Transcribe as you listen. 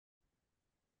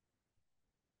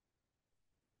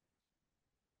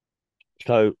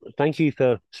So thank you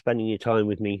for spending your time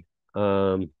with me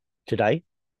today.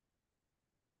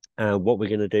 And what we're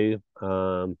going to do,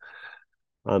 I'm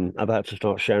about to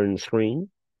start sharing the screen,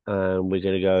 and we're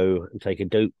going to go and take a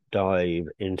deep dive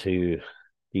into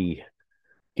the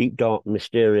deep, dark,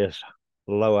 mysterious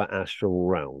lower astral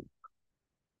realm.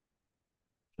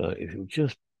 So if you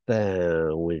just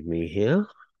bear with me here.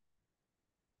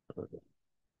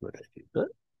 Let's do that.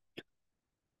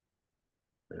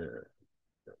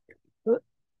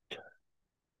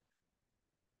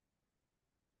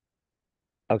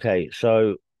 Okay,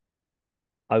 so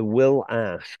I will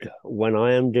ask when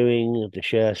I am doing the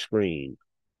share screen,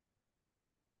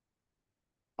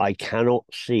 I cannot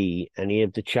see any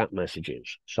of the chat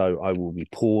messages, so I will be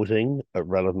pausing at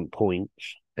relevant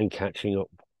points and catching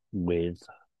up with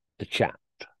the chat.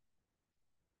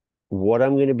 What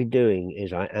I'm going to be doing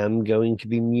is I am going to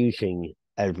be muting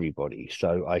everybody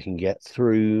so I can get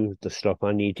through the stuff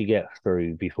I need to get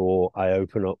through before I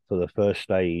open up for the first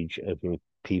stage of if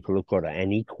people have got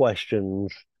any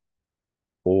questions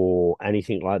or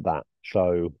anything like that.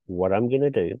 So what I'm going to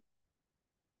do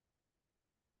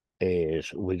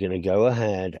is we're going to go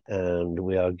ahead and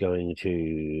we are going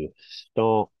to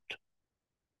start.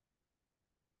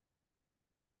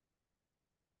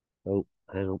 Oh,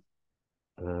 hang on.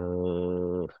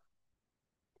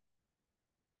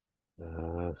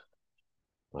 Uh,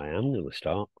 I am going to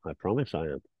start. I promise I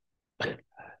am.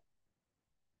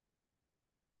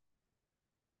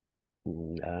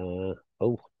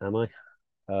 Oh, am I?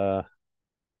 Uh,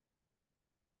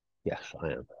 yes, I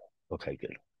am. Okay,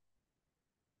 good.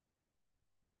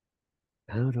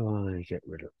 How do I get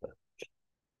rid of that?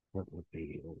 That would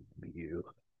be on you.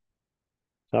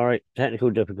 Sorry, technical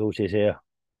difficulties here.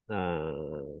 Uh,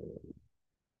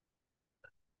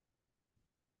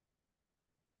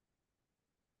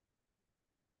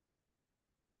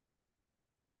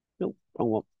 nope, wrong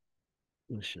one.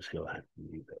 Let's just go ahead and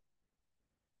mute it.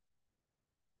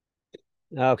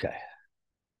 Okay,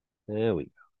 there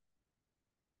we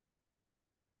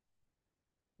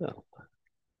go.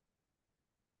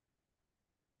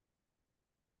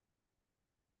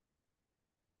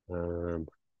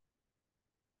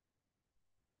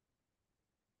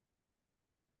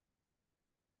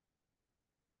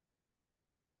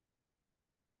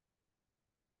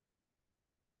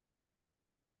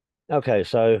 Okay,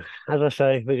 so as I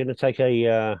say, we're going to take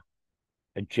a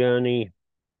journey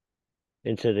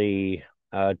into the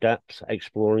depths,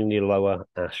 exploring the lower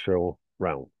astral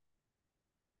realm.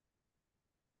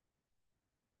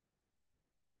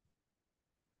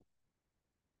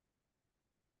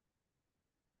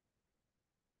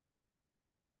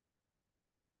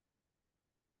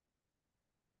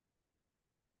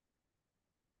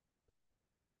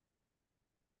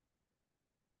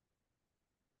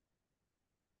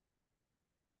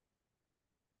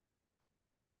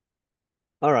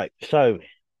 All right, so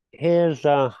here's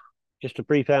just a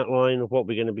brief outline of what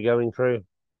we're going to be going through.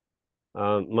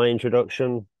 My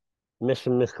introduction, myths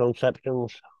and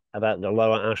misconceptions about the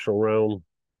lower astral realm,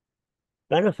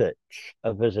 benefits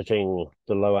of visiting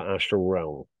the lower astral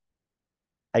realm,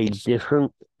 a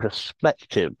different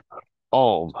perspective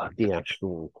of the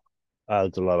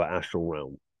lower astral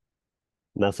realm,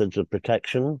 methods of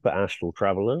protection for astral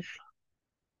travelers,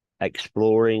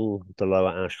 exploring the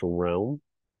lower astral realm,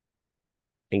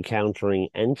 encountering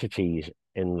entities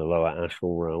in the lower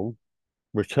astral realm,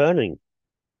 returning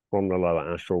from the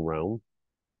lower astral realm,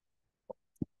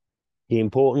 the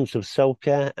importance of self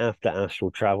care after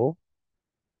astral travel.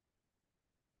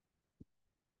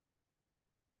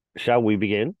 Shall we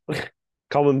begin?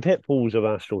 Common pitfalls of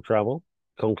astral travel,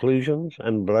 conclusions,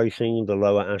 embracing the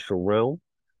lower astral realm.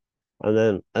 And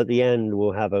then at the end,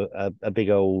 we'll have a big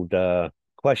old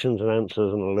questions and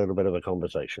answers and a little bit of a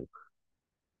conversation.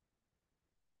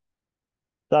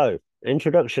 So,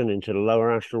 introduction into the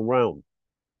lower astral realm.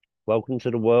 Welcome to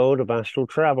the world of astral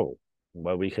travel,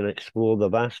 where we can explore the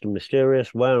vast and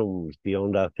mysterious realms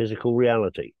beyond our physical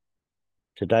reality.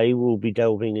 Today, we'll be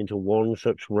delving into one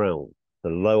such realm, the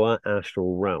lower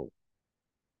astral realm.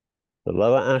 The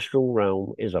lower astral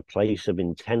realm is a place of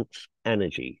intense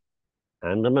energy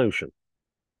and emotion,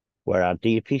 where our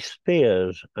deepest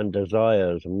fears and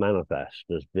desires manifest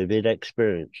as vivid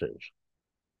experiences.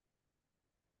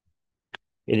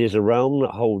 It is a realm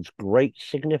that holds great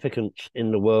significance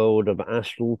in the world of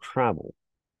astral travel,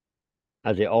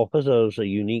 as it offers us a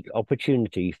unique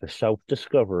opportunity for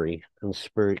self-discovery and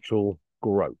spiritual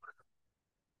growth.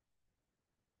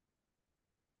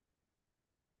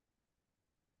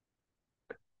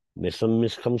 Myths and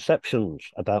misconceptions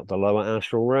about the lower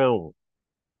astral realm.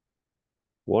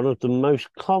 One of the most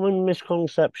common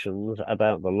misconceptions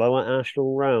about the lower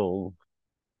astral realm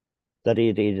that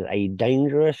it is a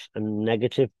dangerous and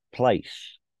negative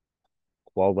place.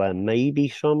 While there may be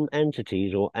some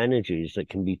entities or energies that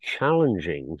can be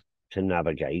challenging to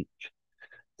navigate,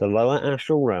 the lower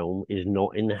astral realm is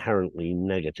not inherently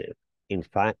negative. In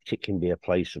fact, it can be a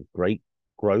place of great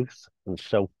growth and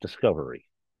self-discovery.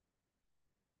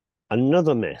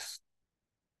 Another myth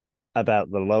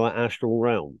about the lower astral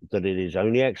realm that it is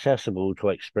only accessible to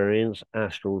experienced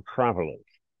astral travelers.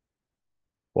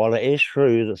 While it is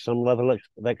true that some level of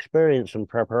experience and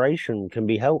preparation can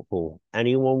be helpful,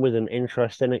 anyone with an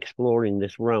interest in exploring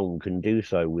this realm can do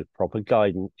so with proper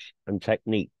guidance and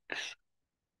techniques.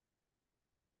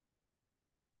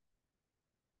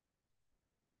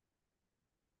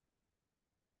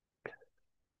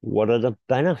 What are the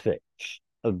benefits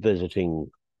of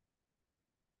visiting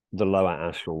the lower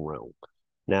astral realm?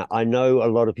 Now, I know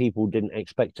a lot of people didn't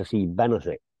expect to see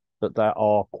benefits, but there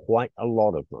are quite a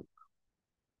lot of them.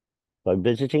 So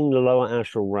visiting the lower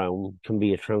astral realm can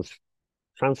be a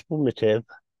transformative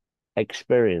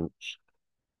experience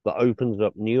that opens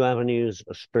up new avenues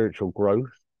of spiritual growth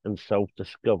and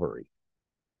self-discovery.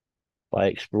 By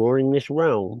exploring this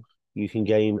realm, you can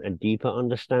gain a deeper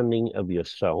understanding of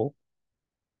yourself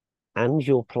and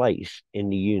your place in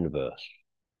the universe.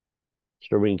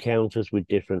 Through encounters with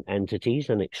different entities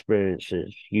and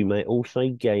experiences, you may also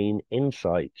gain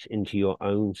insights into your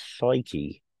own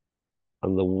psyche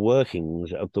and the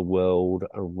workings of the world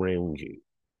around you.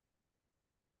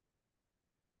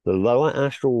 The lower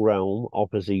astral realm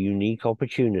offers a unique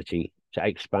opportunity to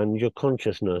expand your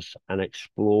consciousness and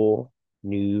explore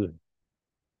new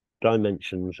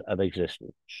dimensions of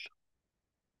existence.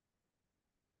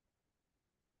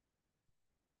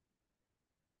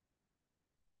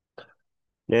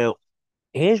 Now,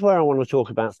 here's where I want to talk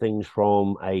about things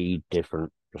from a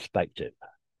different perspective.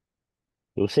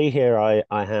 You'll see here I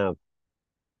have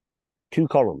two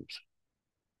columns.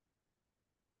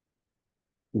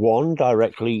 One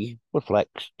directly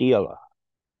reflects the other.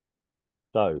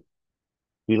 So,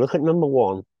 you look at number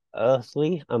one,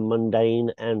 earthly and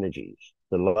mundane energies.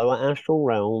 The lower astral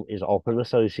realm is often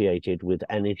associated with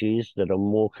energies that are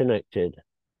more connected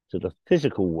to the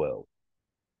physical world.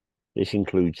 This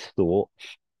includes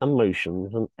thoughts,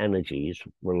 emotions, and energies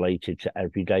related to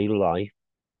everyday life,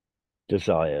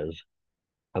 desires,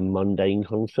 and mundane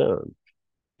concerns.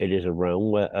 It is a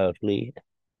realm where earthly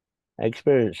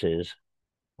experiences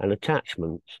and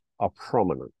attachments are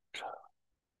prominent.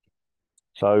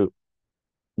 So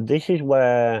this is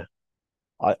where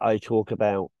I talk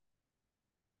about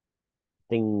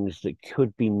things that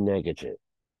could be negative.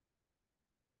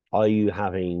 Are you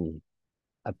having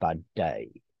a bad day?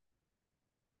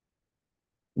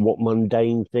 What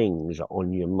mundane things are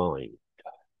on your mind?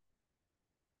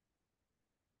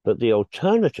 But the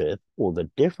alternative or the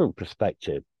different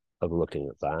perspective of looking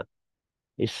at that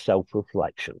is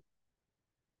self-reflection.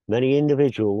 Many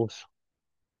individuals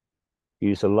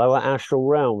use the lower astral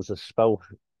realms as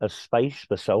space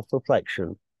for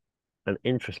self-reflection and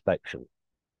introspection.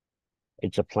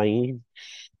 It's a place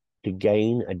to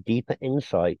gain a deeper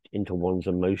insight into one's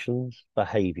emotions,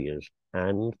 behaviors,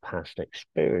 and past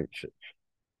experiences.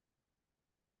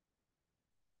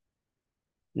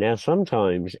 Now,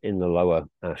 sometimes in the lower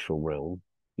astral realm,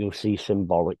 you'll see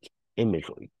symbolic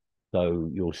imagery. So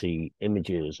you'll see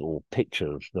images or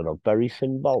pictures that are very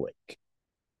symbolic.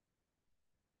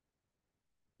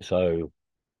 So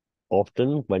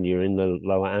often when you're in the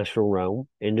lower astral realm,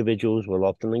 individuals will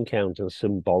often encounter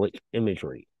symbolic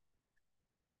imagery.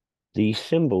 These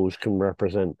symbols can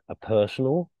represent a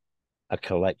personal, a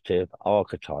collective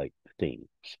archetype themes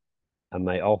and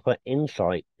may offer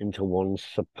insight into one's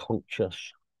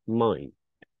subconscious mind.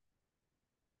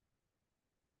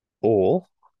 Or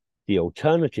the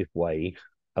alternative way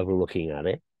of looking at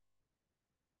it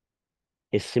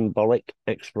is symbolic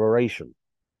exploration.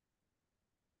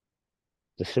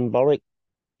 The symbolic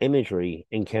imagery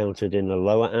encountered in the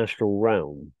lower astral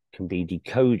realm can be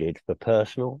decoded for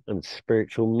personal and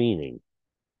spiritual meaning.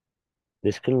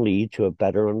 This can lead to a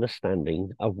better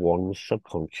understanding of one's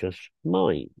subconscious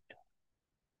mind.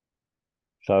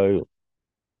 So,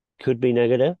 could be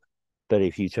negative, but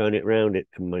if you turn it around, it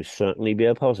can most certainly be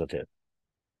a positive.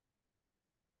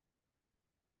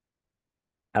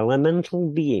 Elemental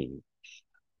beings.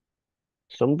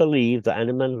 Some believe that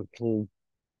elemental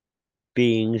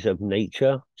beings of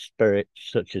nature, spirits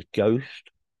such as ghosts,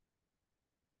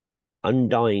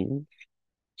 undying,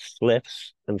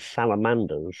 sylphs, and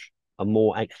salamanders are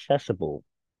more accessible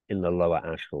in the lower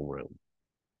astral realm.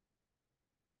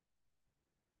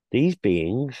 These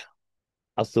beings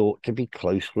are thought to be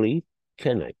closely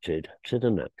connected to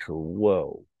the natural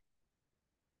world.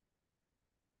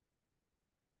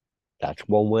 That's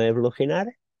one way of looking at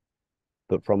it.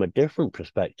 But from a different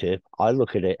perspective, I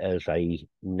look at it as a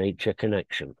nature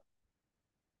connection.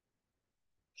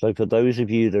 So for those of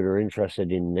you that are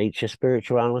interested in nature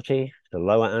spirituality, the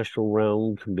lower astral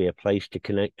realm can be a place to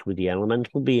connect with the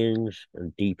elemental beings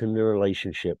and deepen the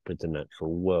relationship with the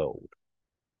natural world.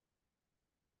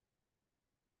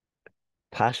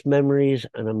 Past memories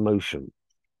and emotion.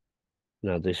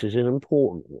 Now, this is an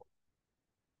important one.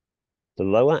 The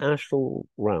lower astral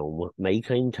realm may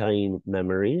contain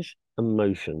memories,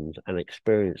 emotions, and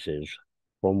experiences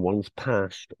from one's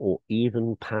past or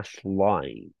even past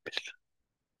lives.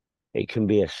 It can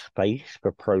be a space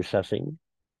for processing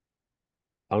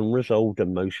unresolved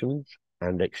emotions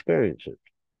and experiences.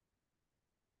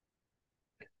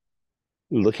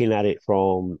 Looking at it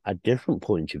from a different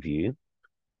point of view,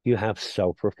 you have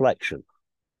self-reflection.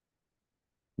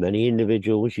 Many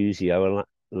individuals use the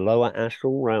lower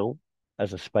astral realm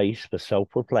as a space for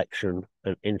self-reflection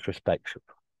and introspection.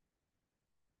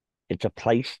 It's a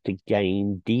place to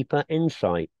gain deeper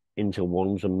insight into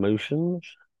one's emotions,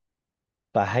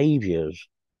 behaviors,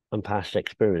 and past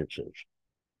experiences.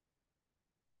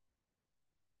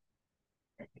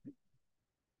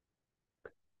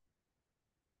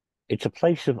 It's a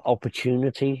place of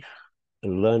opportunity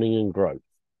and learning and growth.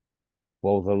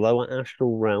 While the lower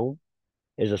astral realm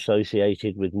is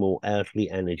associated with more earthly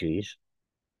energies,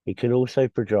 it can also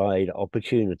provide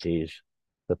opportunities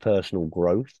for personal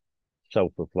growth,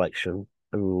 self-reflection,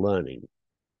 and learning.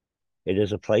 It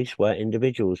is a place where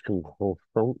individuals can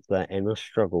confront their inner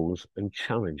struggles and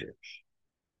challenges.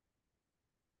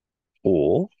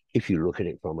 Or, if you look at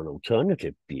it from an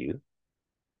alternative view,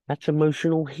 that's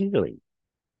emotional healing.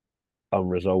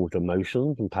 Unresolved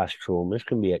emotions and past traumas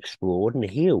can be explored and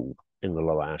healed in the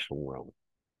lower astral realm.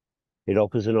 It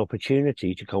offers an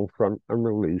opportunity to confront and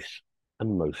release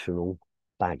emotional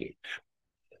baggage.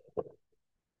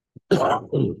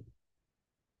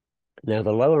 Now,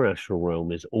 the lower astral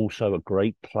realm is also a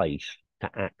great place to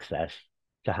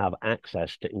have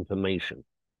access to information.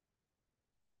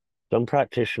 Some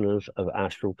practitioners of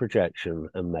astral projection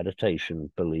and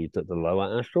meditation believe that the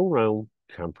lower astral realm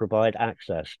can provide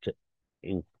access to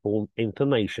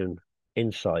information,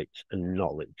 insights, and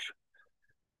knowledge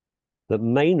that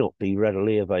may not be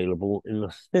readily available in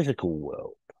the physical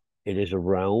world. It is a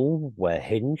realm where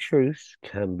hidden truths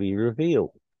can be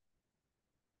revealed.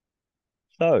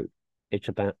 So, it's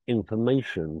about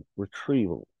information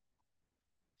retrieval.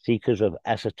 Seekers of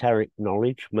esoteric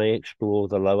knowledge may explore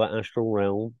the lower astral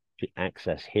realm to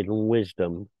access hidden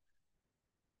wisdom,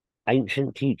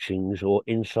 ancient teachings, or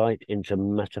insight into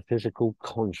metaphysical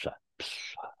concepts.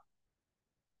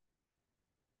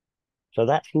 So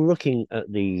that's looking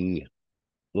at the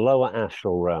lower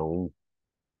astral realm,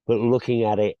 but looking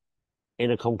at it in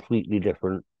a completely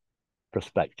different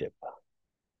perspective.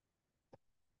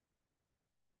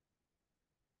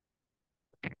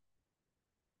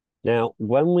 Now,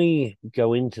 when we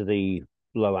go into the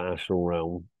lower astral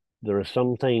realm, there are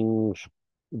some things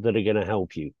that are going to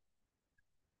help you.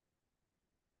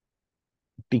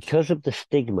 Because of the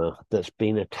stigma that's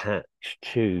been attached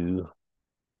to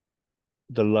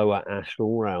the lower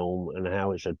astral realm and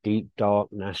how it's a deep, dark,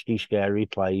 nasty, scary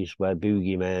place where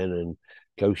boogeymen and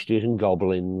ghosties and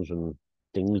goblins and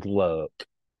things lurk,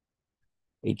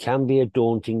 it can be a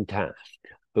daunting task,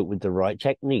 but with the right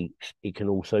techniques, it can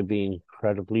also be an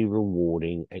incredibly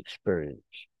rewarding experience.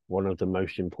 One of the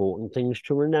most important things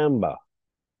to remember: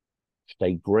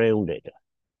 stay grounded,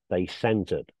 stay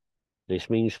centered. This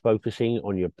means focusing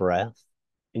on your breath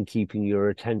and keeping your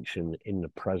attention in the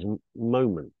present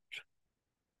moment.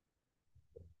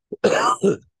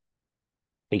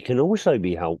 It can also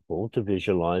be helpful to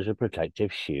visualize a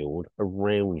protective shield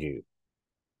around you.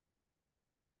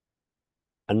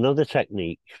 Another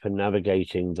technique for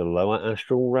navigating the lower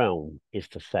astral realm is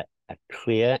to set a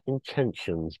clear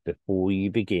intentions before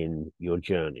you begin your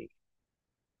journey.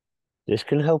 This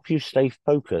can help you stay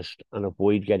focused and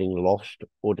avoid getting lost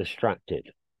or distracted.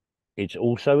 It's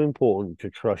also important to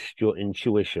trust your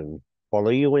intuition,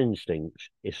 follow your instincts.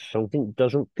 If something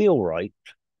doesn't feel right,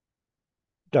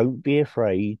 don't be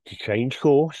afraid to change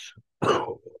course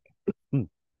and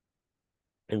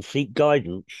seek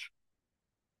guidance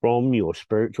from your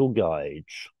spiritual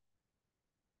guides.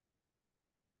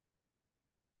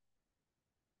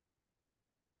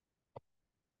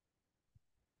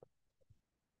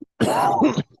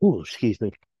 Ooh, excuse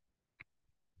me.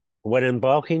 When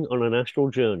embarking on an astral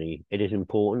journey, it is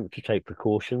important to take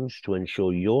precautions to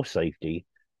ensure your safety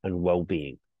and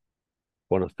well-being.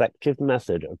 One effective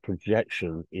method of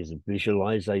projection is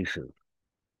visualization.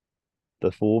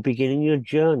 Before beginning your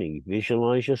journey,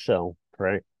 visualize yourself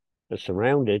are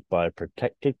surrounded by a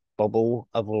protective bubble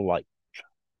of light.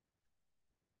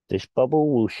 This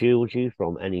bubble will shield you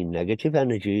from any negative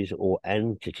energies or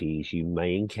entities you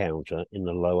may encounter in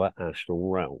the lower astral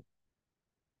realm.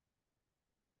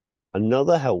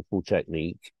 Another helpful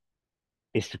technique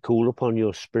is to call upon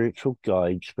your spiritual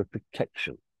guides for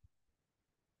protection.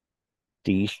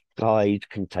 These guides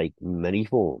can take many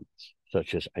forms,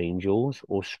 such as angels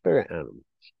or spirit animals.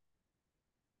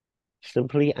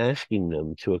 Simply asking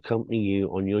them to accompany you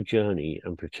on your journey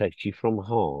and protect you from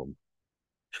harm,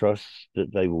 trust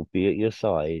that they will be at your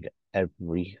side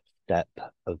every step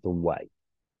of the way.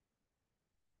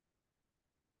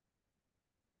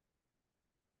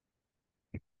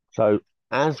 So,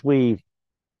 as we've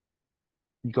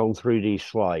gone through these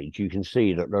slides, you can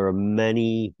see that there are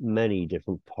many, many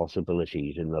different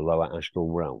possibilities in the lower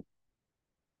astral realm.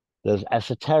 There's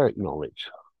esoteric knowledge.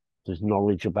 There's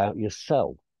knowledge about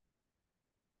yourself.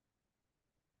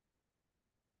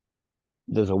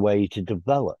 There's a way to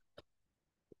develop,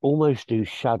 almost do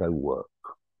shadow work,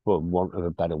 for want of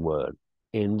a better word,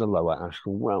 in the lower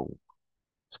astral realm.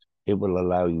 It will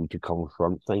allow you to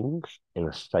confront things in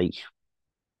a safe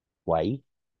way,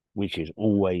 which is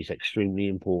always extremely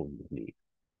important to me.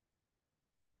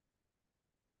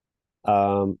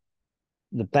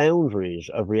 The boundaries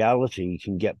of reality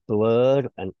can get blurred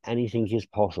and anything is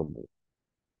possible.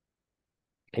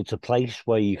 It's a place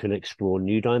where you can explore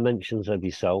new dimensions of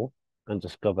yourself and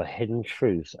discover hidden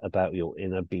truths about your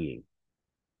inner being.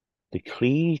 The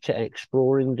key to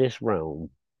exploring this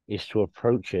realm is to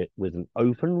approach it with an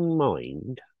open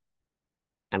mind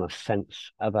and a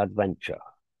sense of adventure.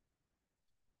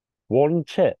 One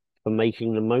tip for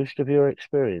making the most of your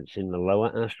experience in the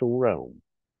lower astral realm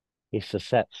is to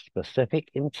set specific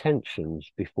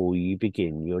intentions before you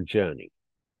begin your journey.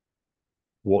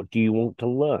 What do you want to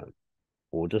learn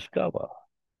or discover?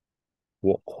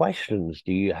 What questions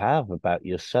do you have about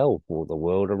yourself or the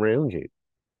world around you?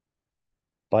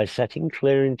 By setting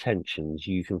clear intentions,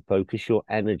 you can focus your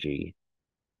energy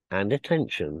and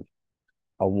attention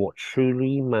on what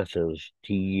truly matters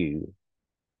to you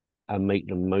and make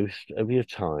the most of your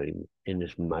time in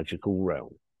this magical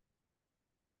realm.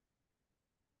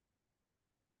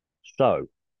 So,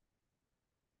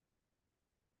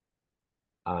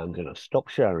 I'm going to stop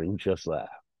sharing just there.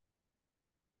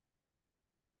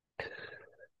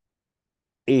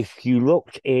 If you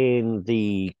looked in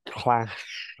the class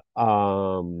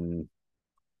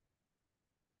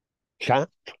chat,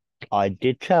 I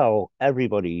did tell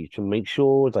everybody to make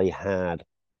sure they had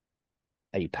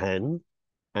a pen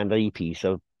and a piece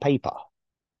of paper.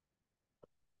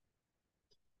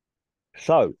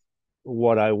 So,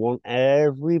 what I want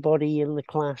everybody in the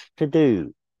class to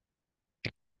do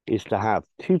is to have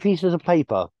two pieces of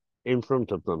paper in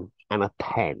front of them and a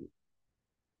pen.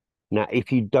 Now,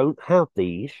 if you don't have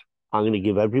these, I'm going to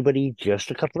give everybody just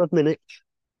a couple of minutes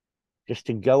just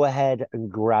to go ahead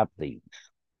and grab these.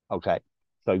 Okay,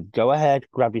 so go ahead,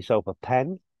 grab yourself a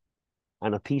pen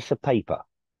and a piece of paper.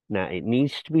 Now, it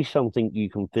needs to be something you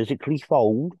can physically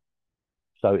fold.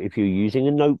 So if you're using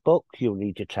a notebook, you'll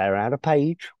need to tear out a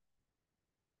page.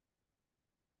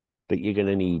 But you're going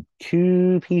to need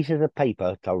two pieces of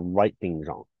paper to write things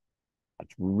on.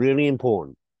 That's really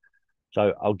important.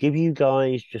 So I'll give you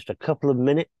guys just a couple of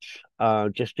minutes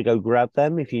just to go grab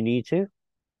them if you need to.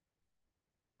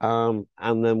 And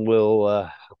then we'll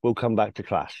come back to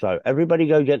class. So everybody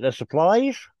go get their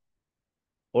supplies,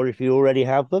 or if you already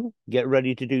have them, get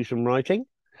ready to do some writing,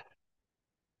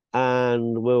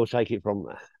 and we'll take it from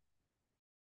there.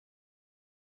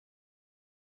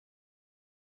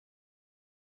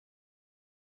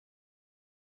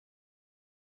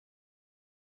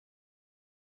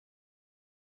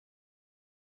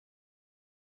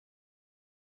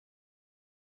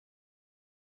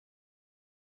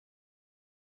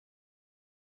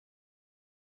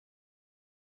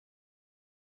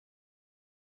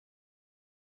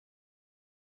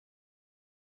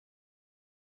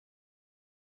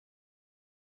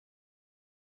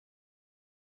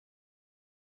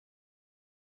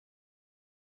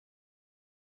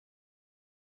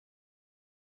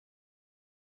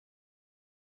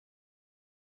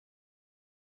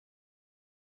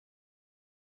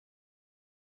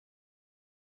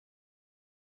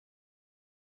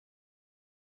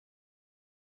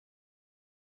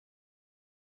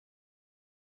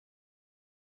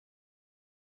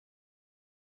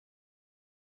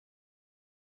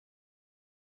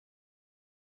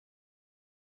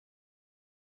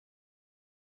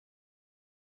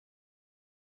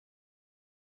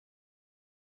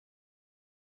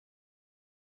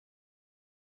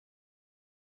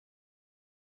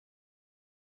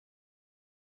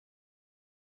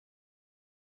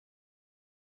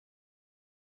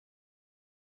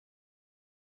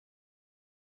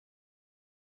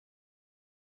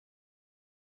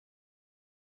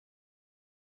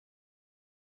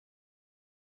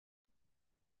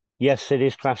 Yes, it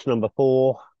is class number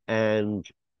 4. And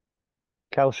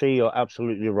Kelsey, you're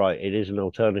absolutely right. It is an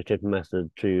alternative method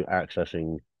to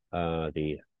accessing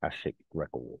the ASIC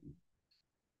record.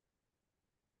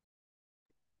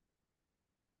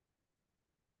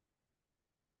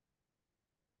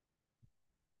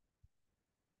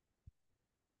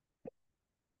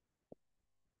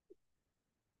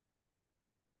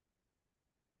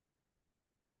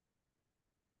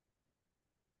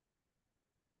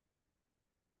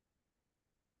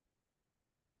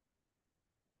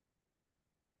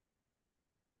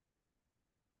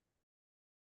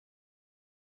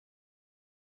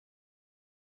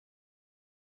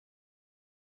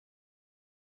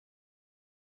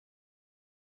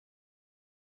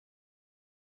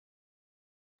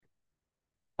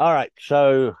 All right,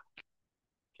 so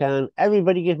can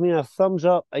everybody give me a thumbs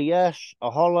up, a yes,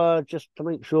 a holler, just to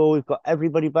make sure we've got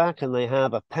everybody back and they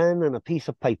have a pen and a piece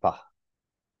of paper?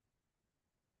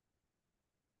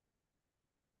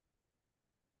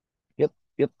 Yep,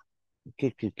 yep.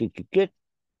 Good, good, good, good, good,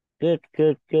 good,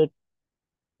 good, good,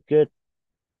 good.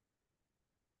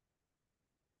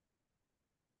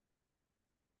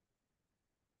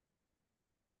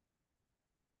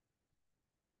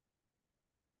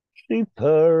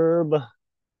 Superb.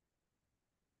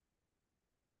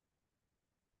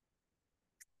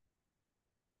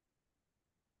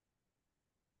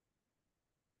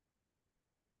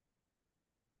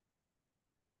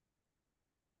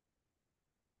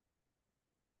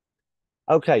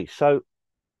 Okay, so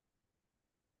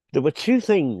there were two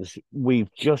things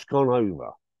we've just gone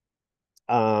over.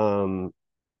 Um,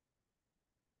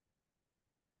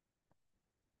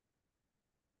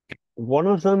 One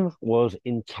of them was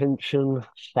intention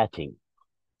setting.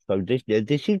 So this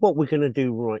is what we're going to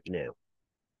do right now.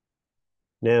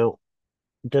 Now,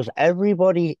 does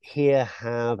everybody here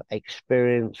have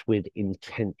experience with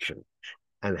intention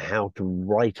and how to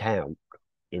write out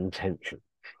intention?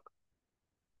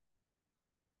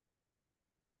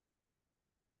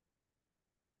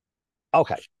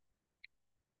 Okay,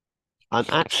 I'm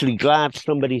actually glad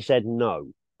somebody said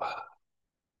no.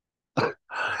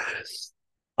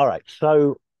 All right,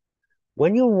 so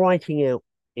when you're writing out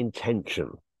intention,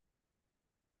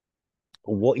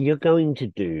 what you're going to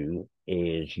do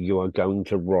is you are going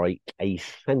to write a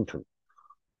sentence.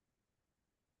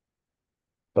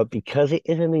 But because it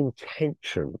is an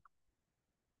intention,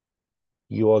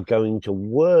 you are going to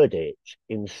word it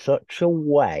in such a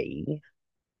way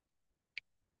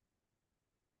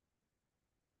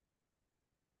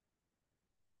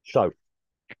so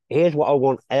here's what I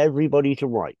want everybody to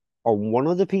write on one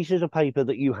of the pieces of paper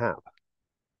that you have.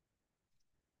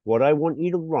 What I want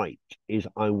you to write is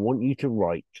I want you to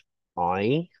write,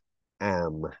 I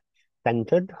am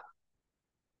centered,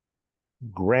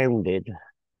 grounded,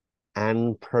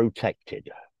 and protected.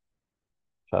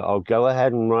 So I'll go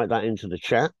ahead and write that into the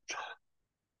chat.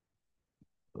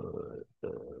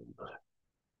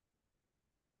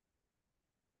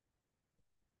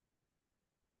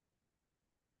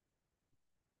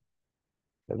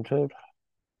 Centered,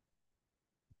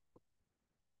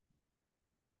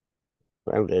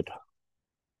 grounded,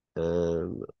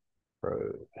 and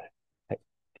protected.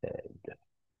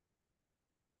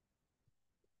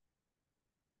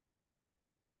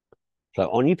 So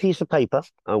on your piece of paper,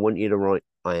 I want you to write,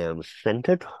 I am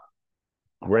centered,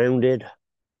 grounded,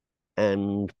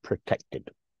 and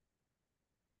protected.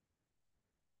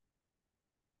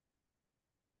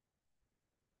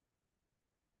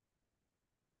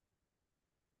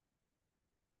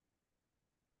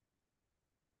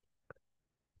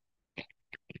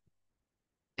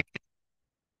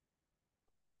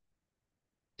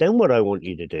 Then what I want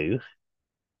you to do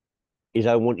is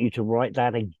I want you to write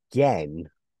that again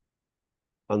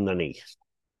underneath.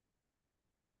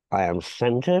 I am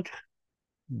centered,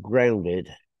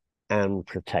 grounded, and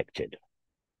protected.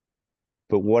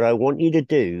 But what I want you to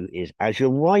do is, as you're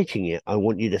writing it, I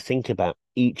want you to think about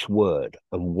each word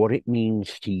and what it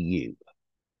means to you.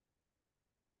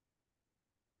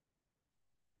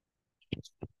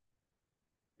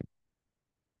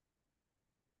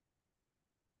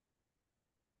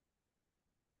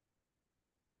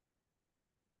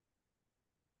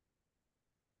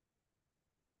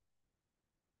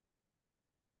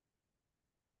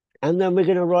 And then we're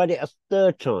going to write it a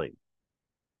third time.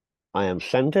 I am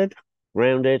centered,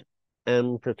 grounded,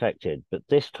 and protected. But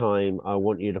this time, I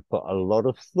want you to put a lot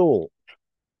of thought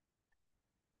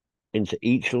into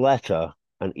each letter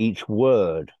and each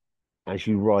word as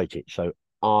you write it. So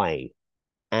I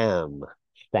am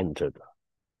centered,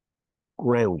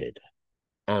 grounded,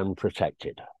 and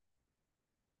protected.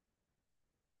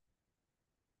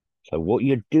 So what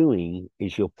you're doing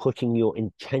is you're putting your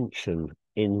intention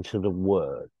into the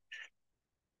word.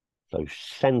 So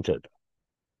centered,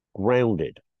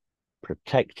 grounded,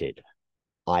 protected.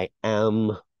 I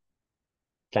am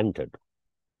centered.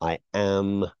 I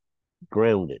am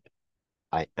grounded.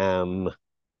 I am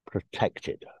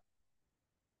protected.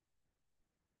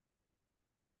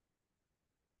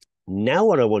 Now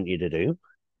what I want you to do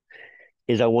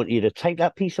is I want you to take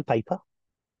that piece of paper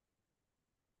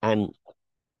and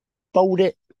fold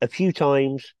it a few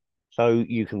times so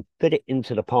you can fit it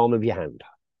into the palm of your hand.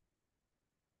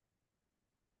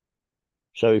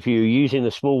 So if you're using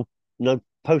a small note,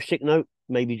 post-it note,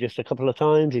 maybe just a couple of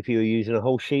times. If you're using a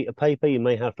whole sheet of paper, you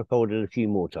may have to fold it a few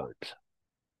more times.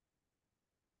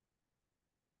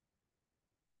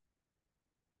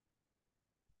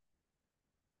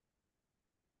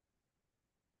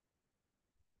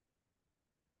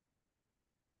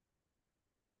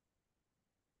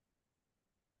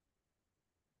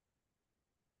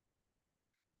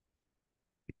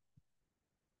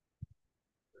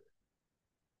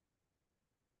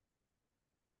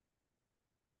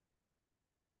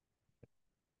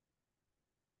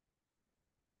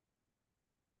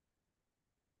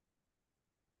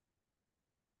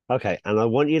 Okay, and I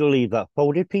want you to leave that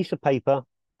folded piece of paper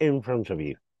in front of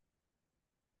you.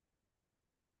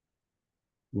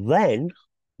 Then,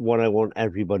 what I want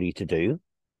everybody to do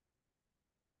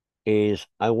is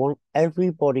I want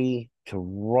everybody to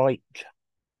write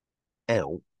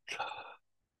out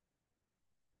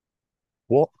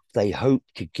what they hope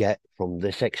to get from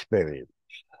this experience.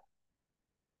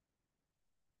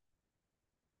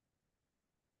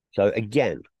 So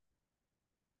again,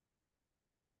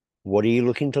 what are you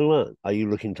looking to learn? Are you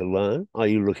looking to learn? Are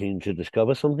you looking to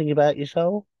discover something about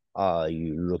yourself? Are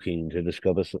you looking to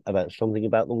discover about something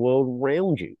about the world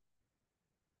around you?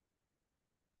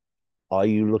 Are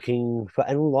you looking for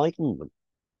enlightenment?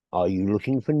 Are you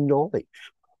looking for knowledge?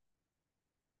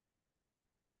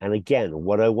 And again,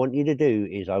 what I want you to do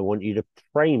is I want you to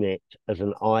frame it as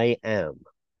an I am.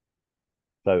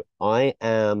 So I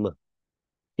am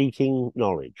seeking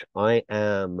knowledge. I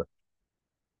am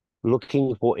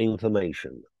looking for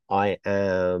information. I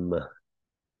am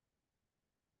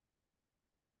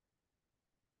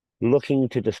looking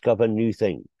to discover new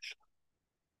things.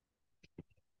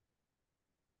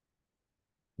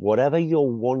 Whatever you're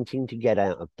wanting to get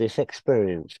out of this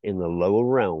experience in the lower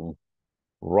realm,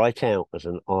 write out as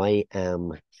an I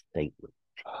am statement.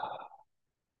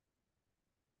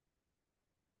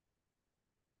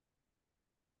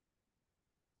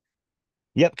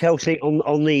 Yep, Kelsey,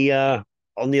 on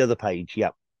the other page.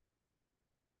 Yep.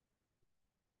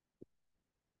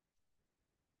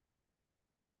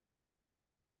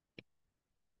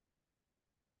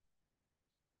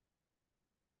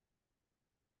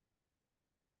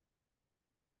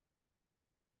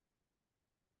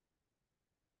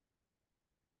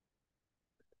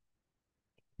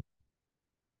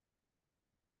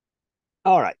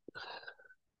 All right.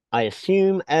 I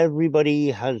assume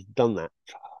everybody has done that.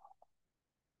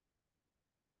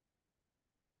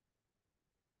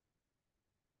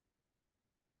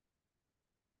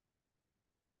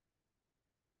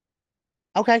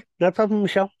 Okay, no problem,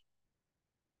 Michelle.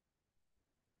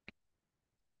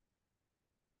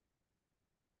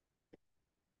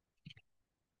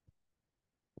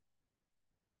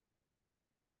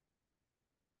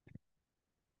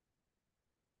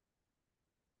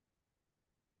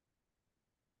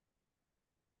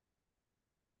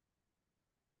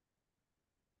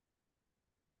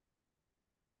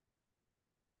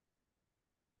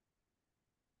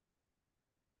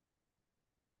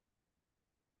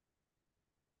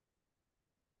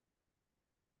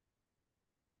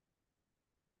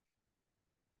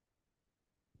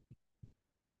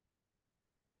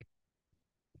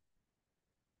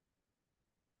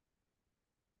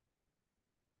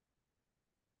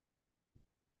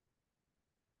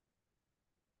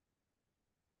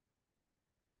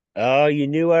 Oh, you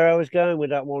knew where I was going with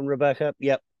that one, Rebecca.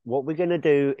 Yep. What we're going to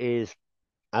do is,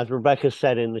 as Rebecca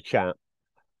said in the chat,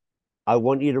 I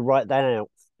want you to write that out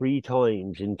 3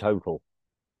 times in total.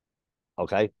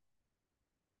 Okay.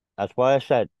 That's why I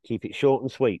said keep it short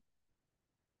and sweet.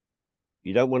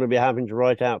 You don't want to be having to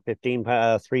write out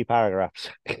 3 paragraphs.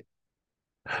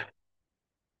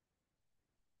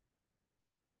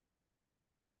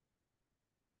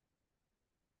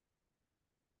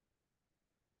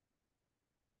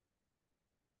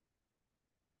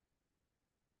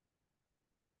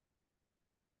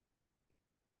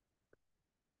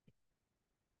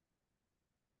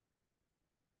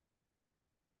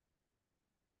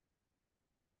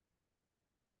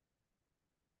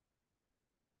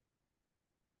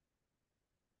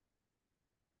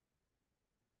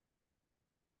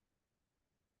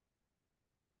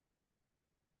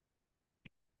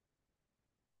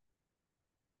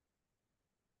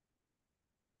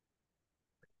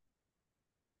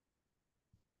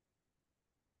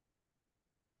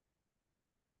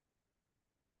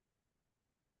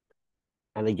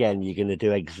 And again, you're going to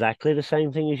do exactly the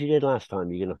same thing as you did last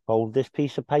time. You're going to fold this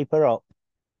piece of paper up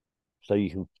so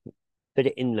you can fit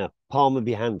it in the palm of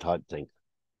your hand type thing.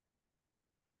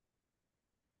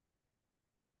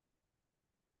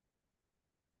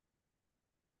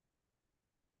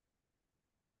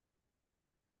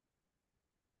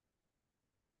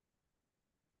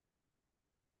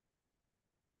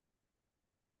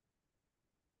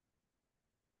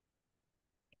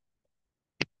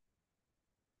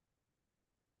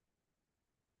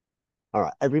 All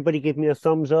right, everybody give me a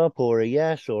thumbs up or a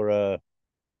yes or a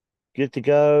good to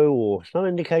go or some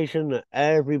indication that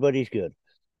everybody's good.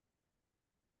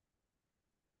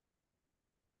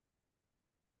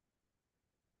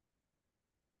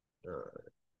 All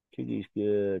right, Chiggy's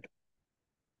good.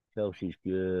 Chelsea's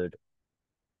good.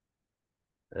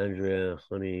 Andrea,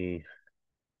 honey.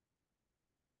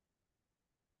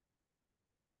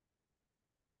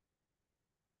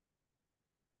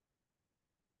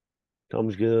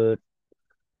 Tom's good.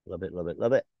 Love it, love it,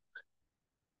 love it.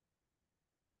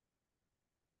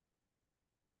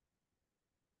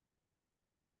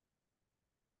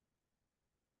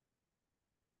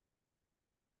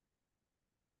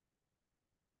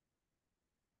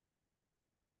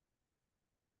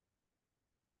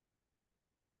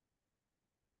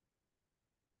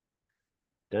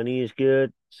 Danny is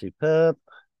good. Superb.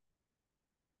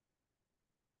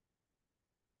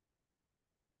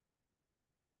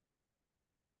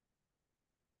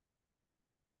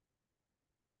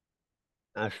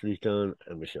 Ashley's done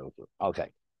and Michelle's done.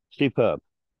 Okay. Superb.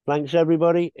 Thanks,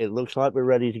 everybody. It looks like we're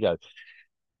ready to go.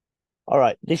 All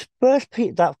right. This first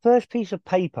piece, that first piece of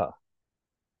paper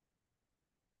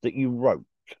that you wrote,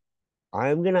 I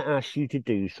am going to ask you to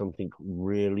do something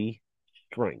really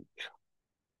strange.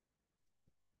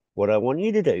 What I want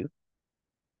you to do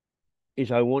is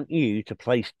I want you to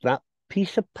place that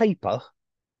piece of paper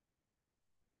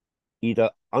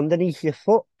either underneath your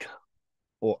foot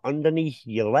or underneath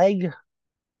your leg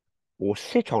or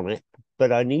sit on it,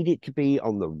 but I need it to be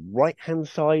on the right hand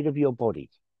side of your body.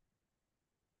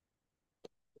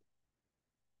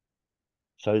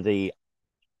 So the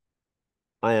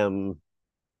I am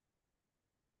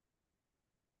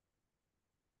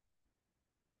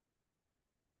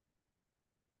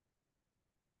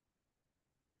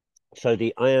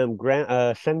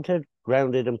centered,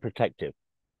 grounded, and protective.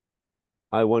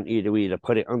 I want you to either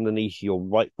put it underneath your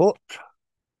right foot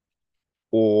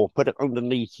or put it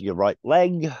underneath your right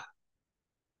leg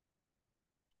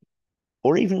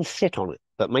or even sit on it,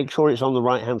 but make sure it's on the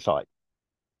right hand side.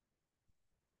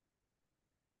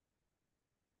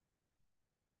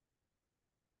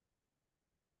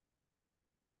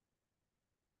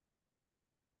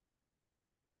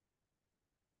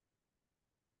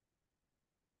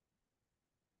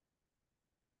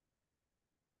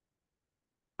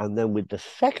 And then with the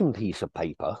second piece of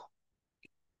paper,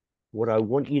 what I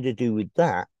want you to do with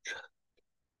that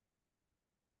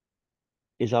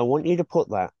is I want you to put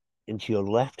that into your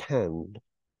left hand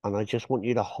and I just want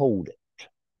you to hold it.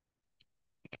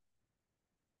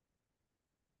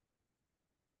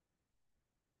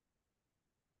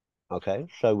 Okay,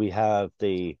 so we have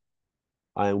the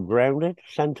I am grounded,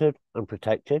 centered, and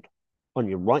protected on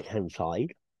your right hand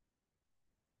side.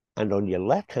 And on your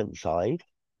left hand side,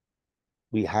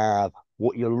 we have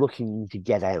what you're looking to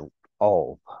get out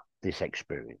of this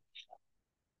experience.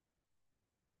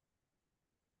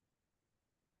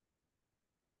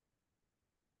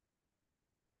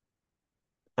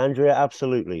 Andrea,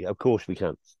 absolutely. Of course we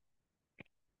can.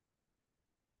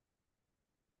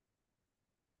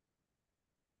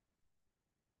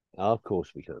 Of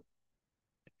course we can.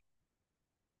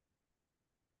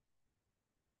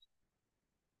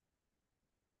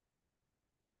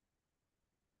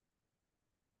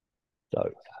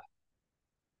 So,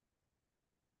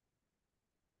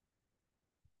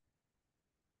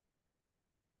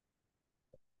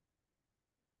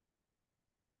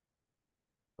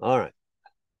 all right.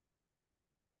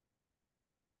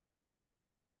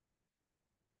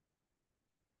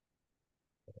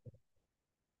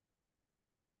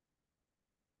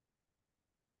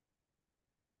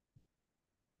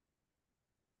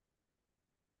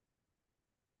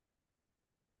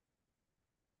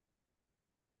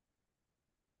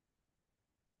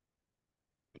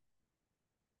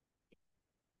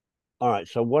 All right.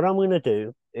 So what I'm going to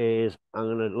do is I'm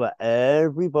going to let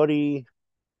everybody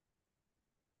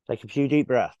take a few deep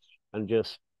breaths and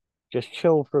just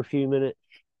chill for a few minutes.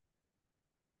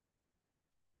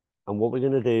 And what we're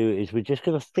going to do is we're just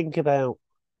going to think about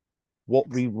what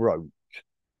we wrote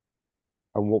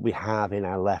and what we have in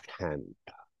our left hand.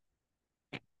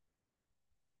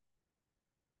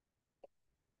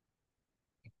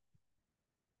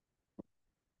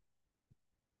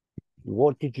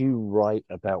 What did you write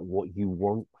about what you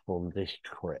want from this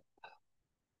trip?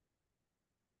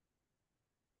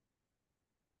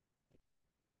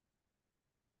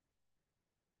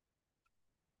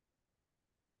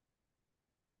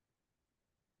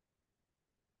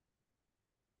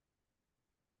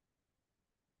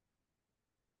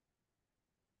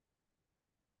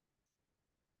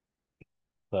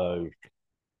 So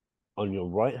on your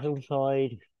right hand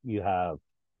side, you have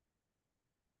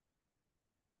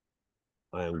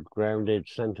I am grounded,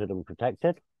 centered, and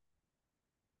protected.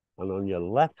 And on your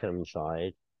left hand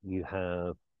side, you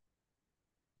have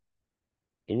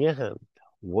in your hand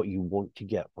what you want to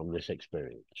get from this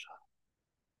experience.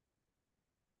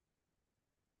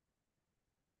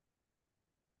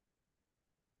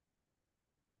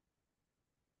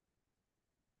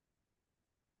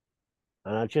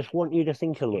 And I just want you to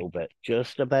think a little bit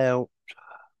just about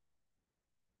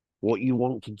what you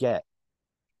want to get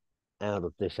out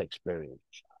of this experience.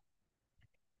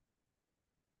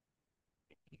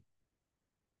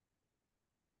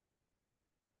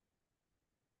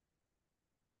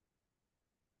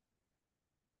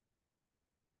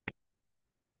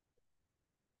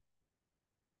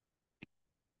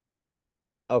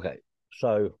 Okay,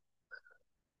 so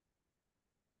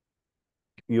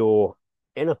you're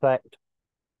in effect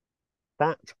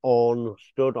sat on,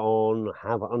 stood on,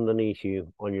 have underneath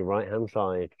you on your right hand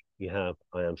side, you have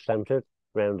I am centered,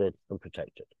 grounded, and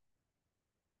protected.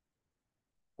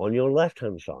 On your left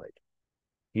hand side,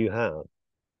 you have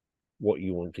what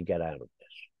you want to get out of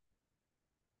this.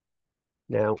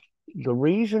 Now, the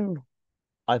reason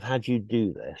I've had you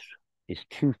do this is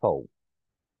twofold.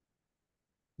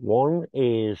 One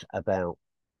is about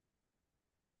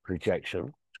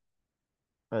projection,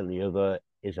 and the other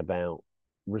is about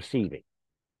receiving.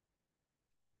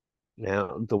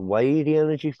 Now, the way the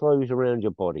energy flows around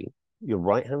your body, your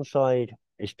right hand side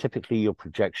is typically your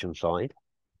projection side,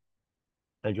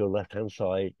 and your left hand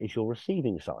side is your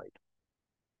receiving side.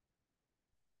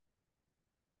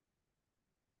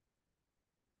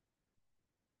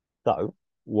 So,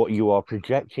 what you are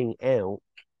projecting out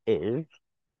is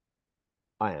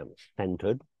I am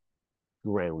centered,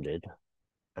 grounded,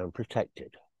 and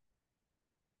protected.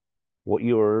 What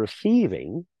you are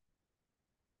receiving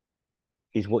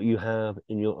is what you have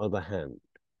in your other hand.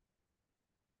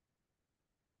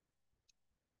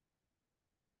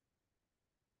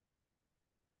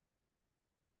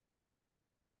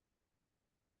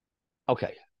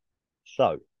 Okay,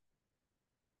 so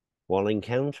while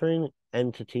encountering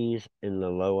entities in the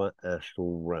lower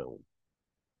astral realm,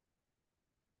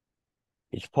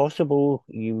 it's possible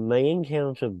you may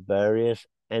encounter various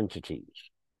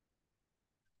entities.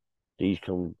 These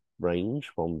can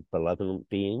range from benevolent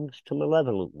beings to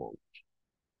malevolent ones.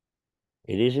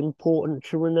 It is important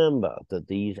to remember that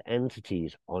these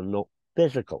entities are not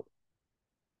physical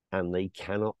and they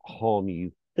cannot harm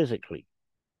you physically.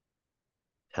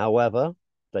 However,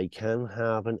 they can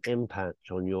have an impact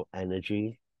on your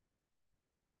energy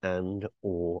and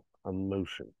or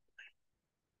emotion.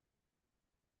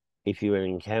 If you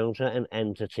encounter an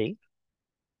entity,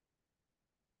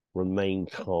 remain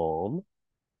calm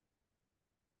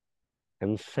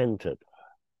and centered.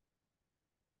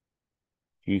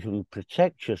 You can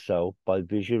protect yourself by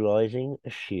visualizing a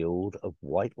shield of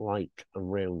white light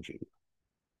around you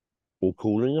or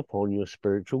calling upon your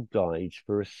spiritual guides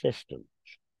for assistance.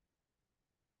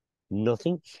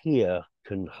 Nothing here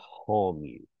can harm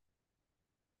you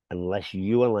unless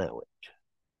you allow it.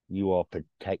 You are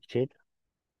protected,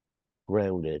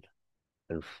 grounded,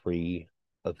 and free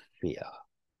of fear.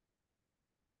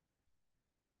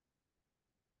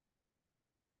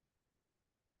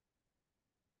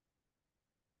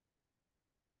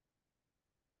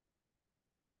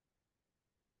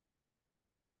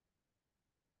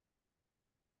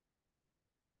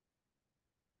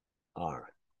 All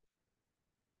right.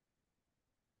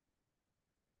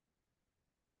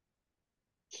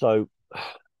 So,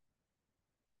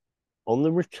 on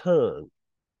the return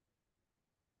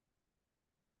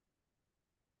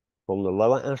from the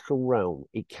lower astral realm,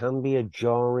 it can be a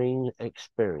jarring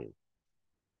experience.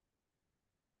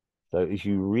 So, as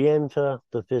you re enter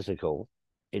the physical,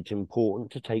 it's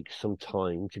important to take some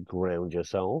time to ground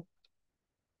yourself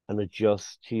and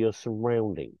adjust to your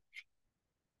surroundings.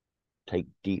 Take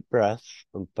deep breaths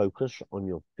and focus on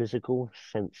your physical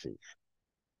senses,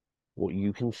 what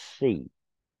you can see,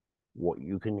 what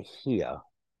you can hear,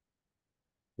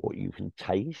 what you can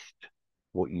taste,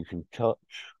 what you can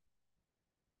touch,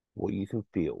 what you can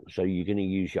feel. So you're going to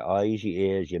use your eyes, your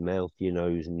ears, your mouth, your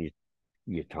nose, and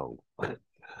your tongue.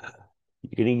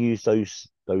 You're going to use those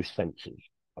senses,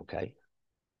 okay?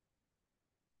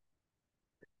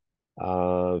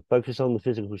 Focus on the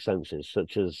physical senses,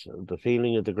 such as the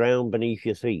feeling of the ground beneath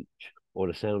your feet or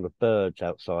the sound of birds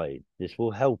outside. This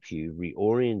will help you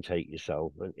reorientate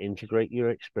yourself and integrate your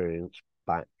experience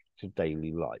back to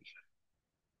daily life.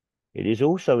 It is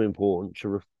also important to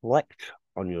reflect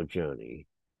on your journey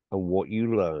and what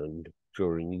you learned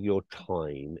during your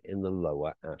time in the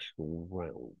lower astral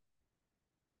realm.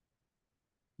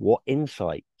 What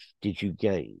insights did you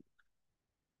gain?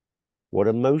 What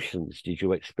emotions did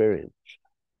you experience?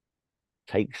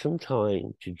 Take some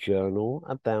time to journal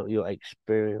about your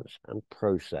experience and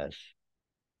process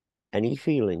any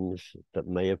feelings that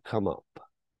may have come up.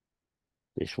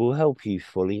 This will help you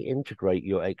fully integrate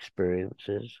your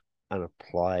experiences and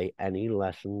apply any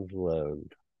lessons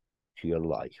learned to your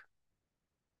life.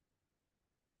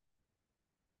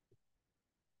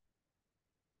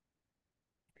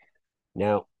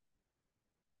 Now,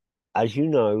 as you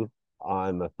know,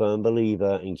 I'm a firm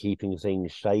believer in keeping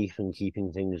things safe and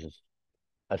keeping things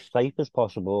as safe as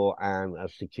possible and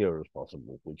as secure as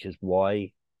possible, which is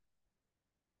why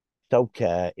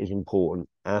self-care is important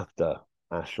after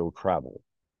astral travel.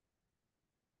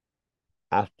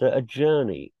 After a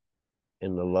journey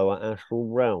in the lower astral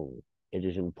realm, it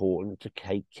is important to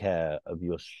take care of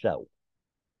yourself.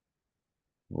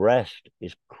 Rest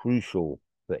is crucial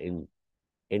for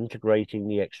integrating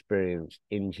the experience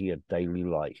into your daily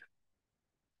life.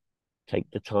 Take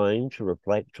the time to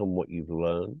reflect on what you've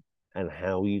learned and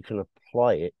how you can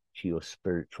apply it to your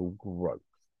spiritual growth.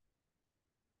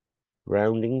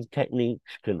 Grounding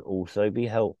techniques can also be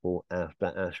helpful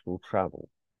after astral travel.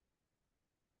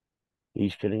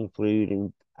 These can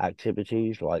include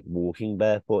activities like walking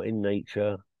barefoot in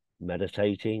nature,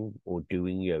 meditating, or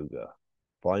doing yoga.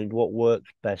 Find what works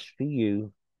best for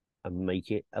you and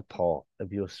make it a part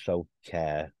of your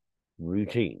self-care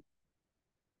routine.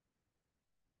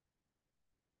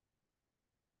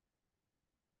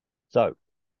 So,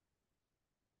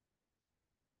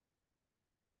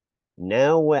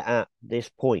 now we're at this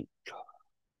point.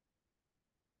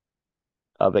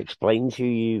 I've explained to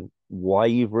you why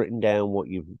you've written down what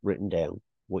you've written down.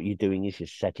 What you're doing is you're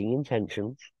setting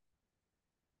intentions,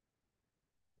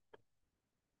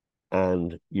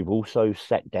 and you've also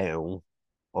set down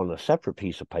on a separate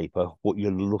piece of paper what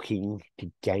you're looking to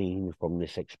gain from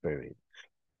this experience.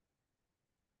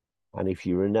 And if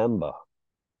you remember,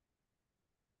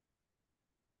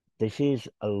 this is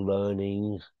a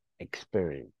learning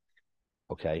experience.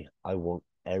 Okay, I want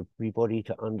everybody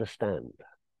to understand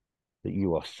that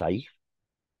you are safe,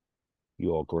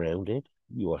 you are grounded,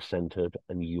 you are centered,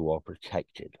 and you are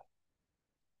protected.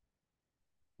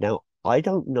 Now, I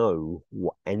don't know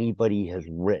what anybody has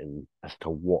written as to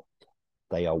what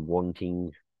they are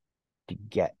wanting to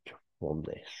get from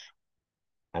this.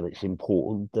 And it's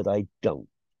important that I don't.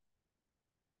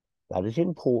 That is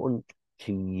important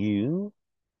to you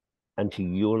and to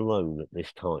you alone at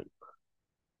this time.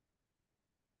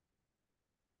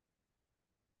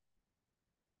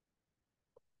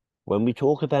 When we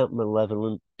talk about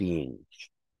malevolent beings,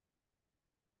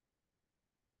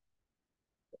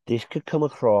 this could come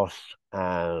across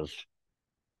as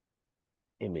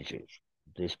images.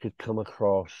 This could come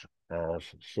across as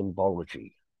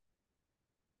symbology.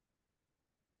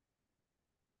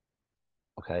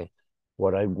 Okay.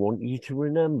 What I want you to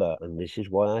remember, and this is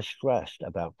why I stressed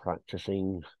about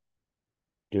practicing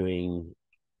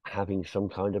having some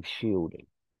kind of shielding,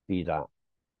 be that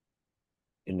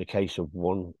in the case of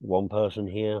one person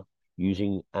here,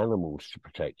 using animals to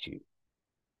protect you.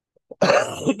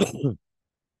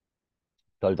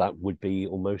 So that would be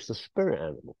almost a spirit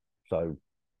animal. So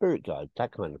spirit guide,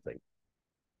 that kind of thing.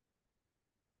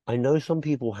 I know some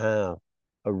people have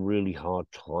a really hard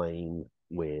time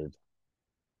with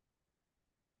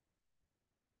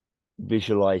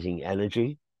visualizing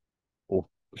energy, or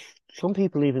some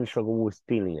people even struggle with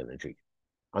feeling energy,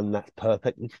 and that's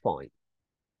perfectly fine.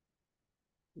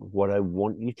 What I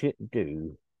want you to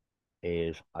do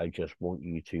is I just want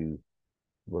you to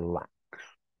relax.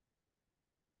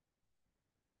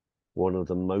 One of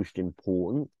the most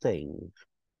important things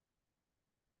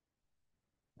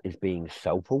is being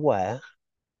self-aware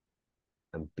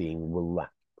and being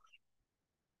relaxed.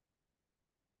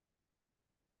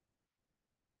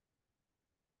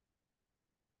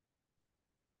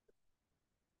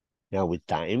 Now, with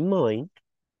that in mind,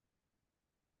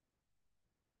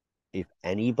 if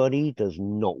anybody does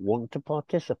not want to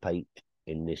participate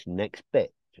in this next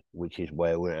bit, which is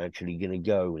where we're actually going to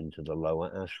go into the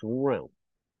lower astral realm,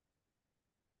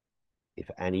 if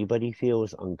anybody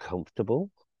feels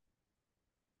uncomfortable,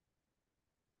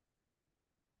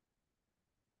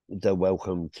 they're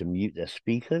welcome to mute their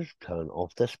speakers, turn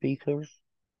off their speakers,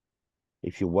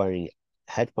 If you're wearing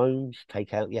headphones,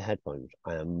 take out your headphones.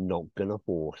 I am not going to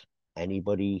force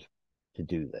anybody to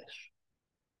do this.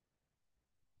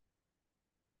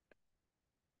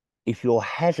 If you're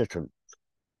hesitant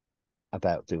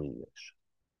about doing this,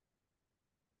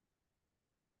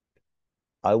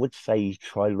 I would say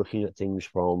try looking at things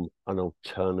from an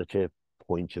alternative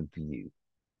point of view.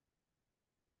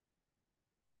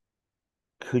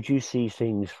 Could you see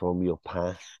things from your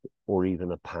past or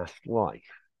even a past life?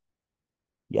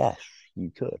 Yes,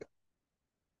 you could.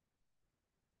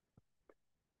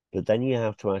 But then you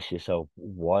have to ask yourself,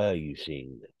 why are you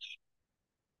seeing this?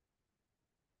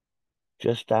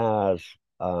 Just as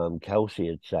Kelsey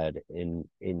had said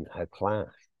in her class,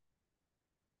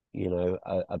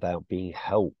 about being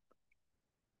helped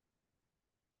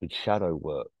with shadow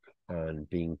work and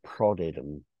being prodded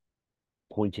and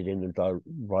pointed in the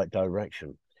right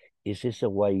direction. Is this a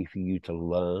way for you to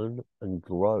learn and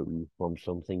grow from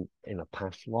something in a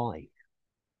past life?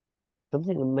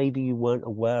 Something that maybe you weren't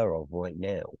aware of right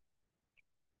now.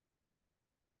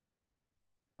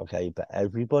 Okay, but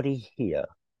everybody here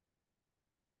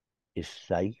is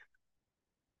safe,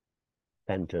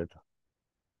 centered,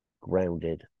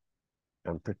 grounded,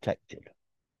 and protected.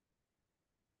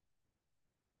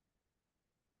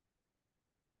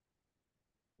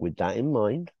 With that in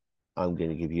mind, I'm going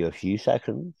to give you a few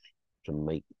seconds to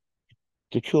make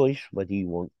the choice whether you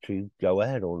want to go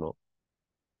ahead or not.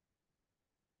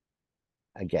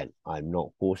 Again, I'm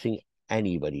not forcing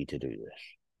anybody to do this.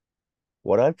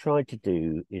 What I've tried to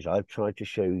do is I've tried to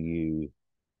show you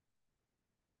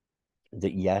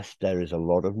that, yes, there is a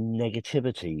lot of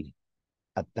negativity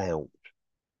about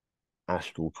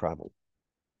astral travel,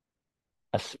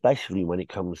 especially when it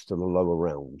comes to the lower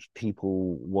realms.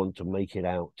 People want to make it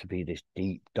out to be this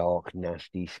deep, dark,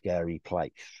 nasty, scary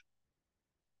place.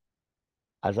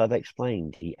 As I've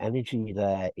explained, the energy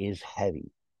there is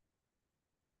heavy.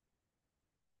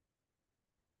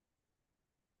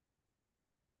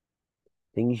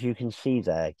 Things you can see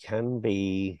there can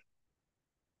be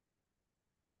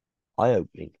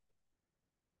eye-opening.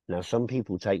 Now, some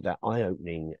people take that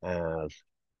eye-opening as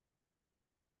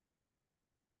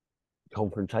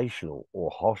confrontational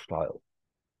or hostile.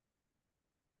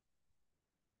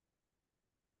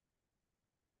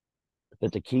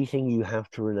 But the key thing you have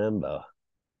to remember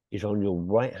is on your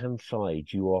right-hand side,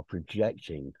 you are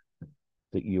projecting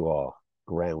that you are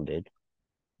grounded,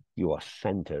 you are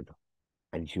centered,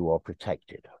 and you are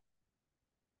protected.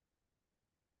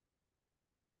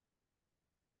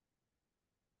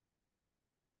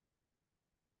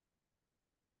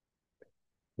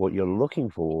 What you're looking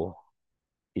for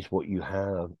is what you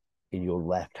have in your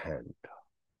left hand.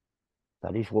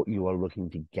 That is what you are looking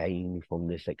to gain from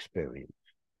this experience.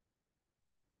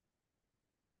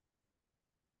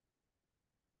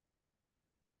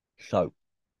 So,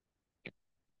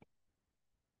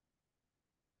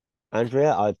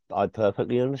 Andrea, I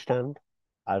perfectly understand.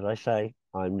 As I say,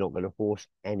 I'm not going to force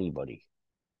anybody.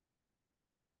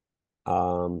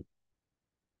 Um,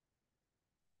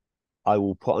 I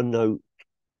will put a note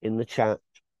in the chat.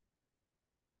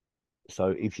 So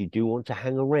if you do want to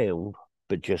hang around,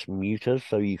 but just mute us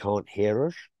so you can't hear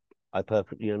us, I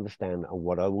perfectly understand. And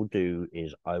what I will do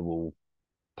is I will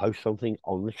post something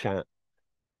on the chat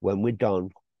when we're done,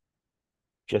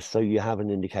 just so you have an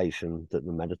indication that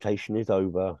the meditation is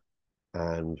over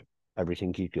and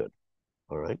everything is good.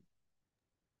 All right.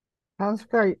 Sounds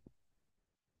great.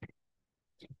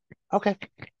 Okay.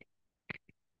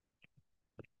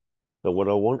 So what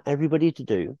I want everybody to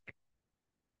do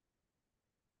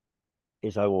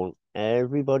is I want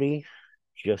everybody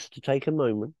just to take a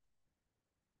moment,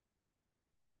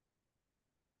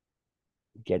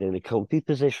 get in a comfy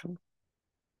position,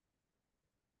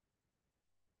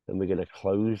 and we're going to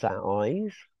close our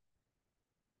eyes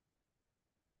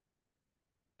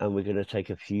and we're going to take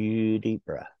a few deep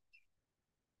breaths.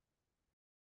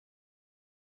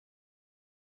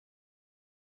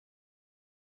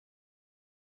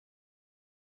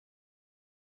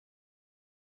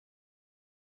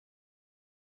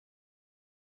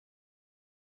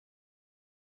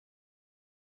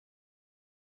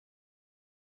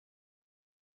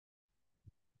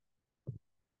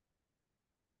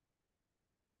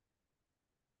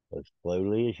 So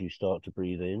slowly, as you start to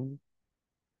breathe in,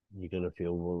 you're going to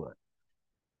feel relaxed.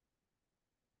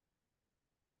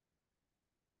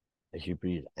 As you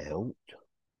breathe out,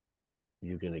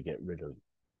 you're going to get rid of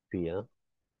fear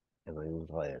and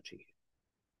anxiety.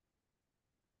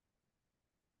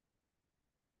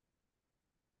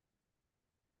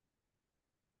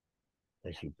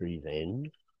 As you breathe in,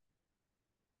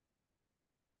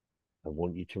 I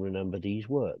want you to remember these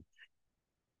words.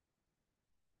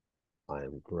 I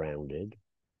am grounded.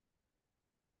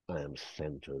 I am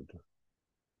centered.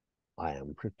 I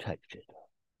am protected.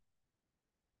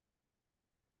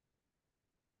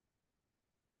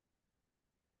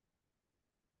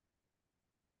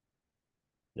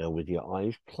 Now, with your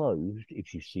eyes closed,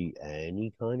 if you see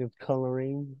any kind of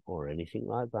coloring or anything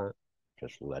like that,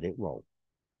 just let it roll.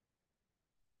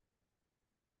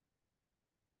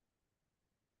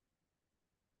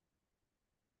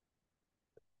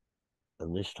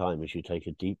 And this time, as you take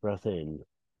a deep breath in,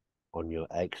 on your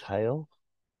exhale,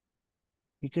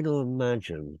 you're going to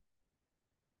imagine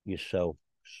yourself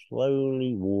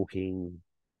slowly walking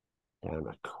down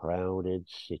a crowded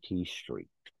city street.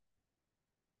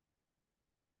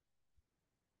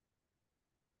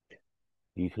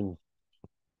 You can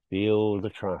feel the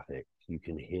traffic. You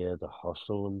can hear the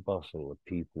hustle and bustle of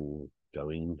people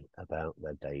going about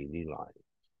their daily life.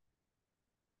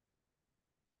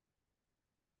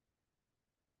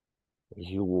 As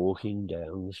you're walking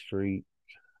down the street,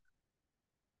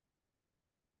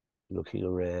 looking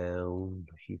around,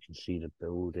 you can see the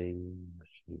buildings,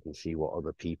 you can see what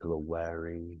other people are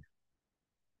wearing.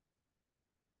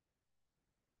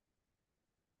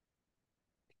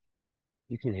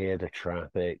 You can hear the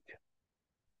traffic,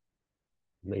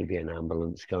 maybe an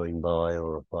ambulance going by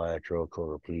or a fire truck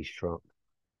or a police truck.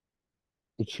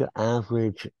 It's your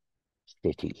average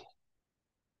city,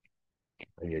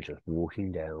 and you're just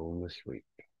walking down the street.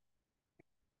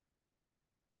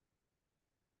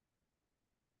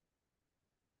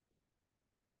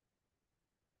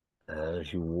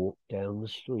 As you walk down the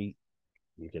street,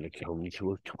 you're going to come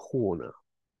to a corner.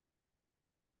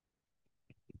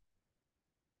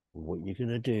 And what you're going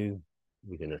to do,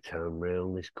 you're going to turn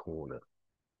around this corner.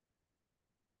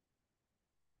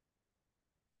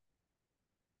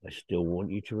 I still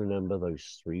want you to remember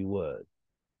those three words: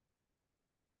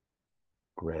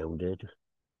 grounded,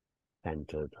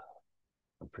 centered,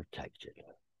 and protected.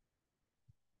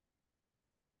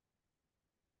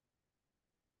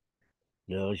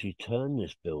 Now, as you turn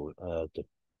this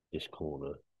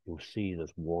corner, you'll see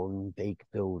there's one big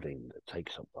building that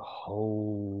takes up the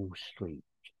whole street.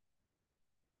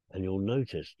 And you'll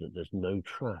notice that there's no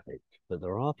traffic, but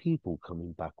there are people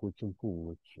coming backwards and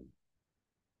forwards and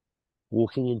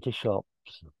walking into shops,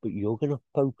 but you're going to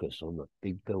focus on the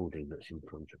big building that's in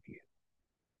front of you.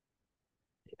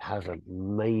 It has an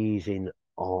amazing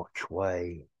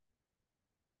archway.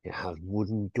 It has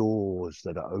wooden doors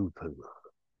that are open.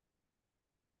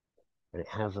 And it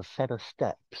has a set of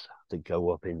steps that go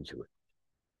up into it.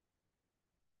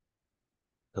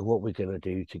 And what we're going to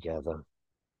do together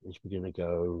is we're going to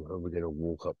go and we're going to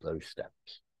walk up those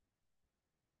steps.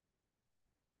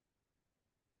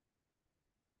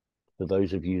 For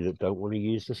those of you that don't want to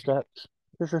use the steps,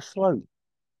 there's a slope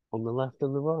on the left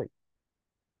and the right.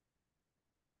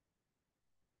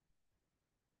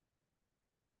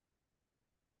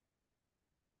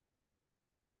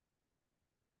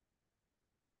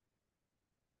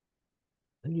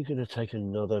 And you're going to take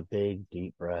another big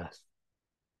deep breath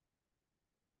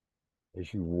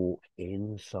as you walk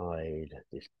inside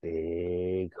this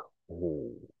big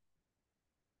hall.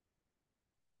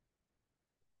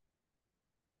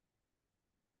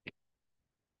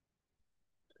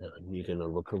 And you're going to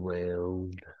look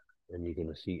around and you're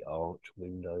going to see arch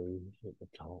windows at the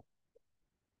top.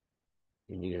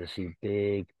 And you're going to see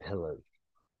big pillars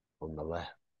on the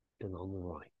left and on the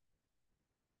right.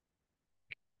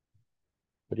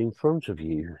 But in front of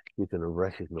you, you're going to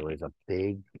recognize a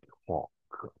big clock.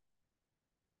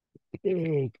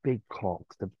 Big clock,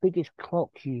 the biggest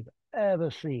clock you've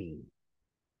ever seen.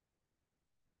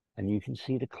 And you can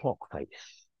see the clock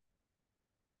face.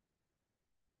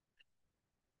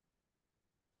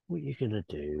 What you're going to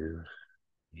do,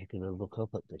 you're going to look up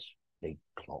at this big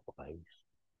clock face.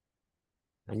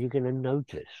 And you're going to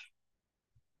notice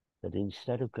that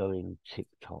instead of going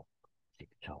tick-tock,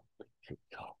 tick-tock,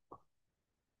 tick-tock,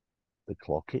 the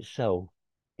clock itself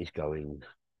is going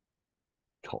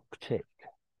tock-tick,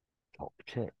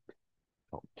 tock-tick,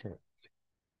 tock-tick,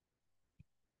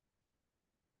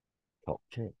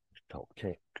 tock-tick,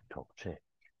 tock-tick, tock-tick.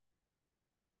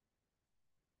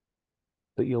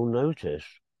 But you'll notice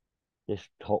this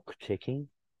tock-ticking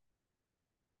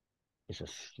is a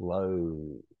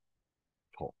slow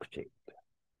tock-tick,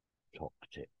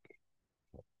 tock-tick,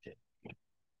 tock-tick.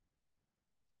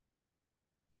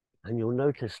 And you'll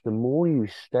notice the more you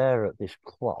stare at this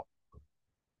clock,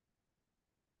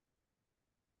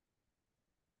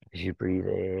 as you breathe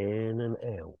in and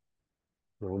out,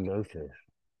 you'll notice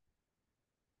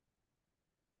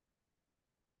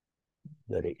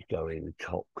that it's going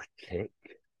tock-tick,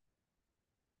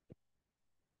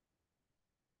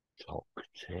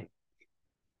 tock-tick,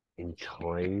 in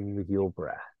time with your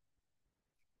breath,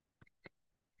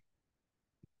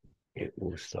 it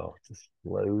will start to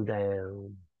slow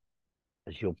down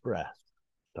as your breath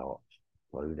starts to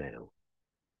slow down.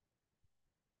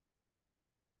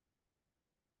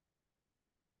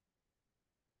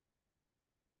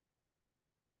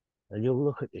 And you'll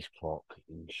look at this clock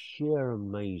in sheer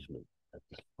amazement at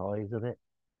the size of it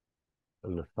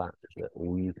and the fact that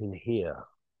all you can hear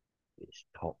is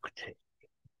tock tick,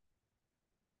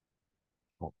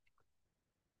 tock.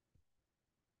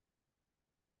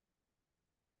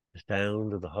 The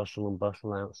sound of the hustle and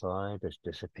bustle outside has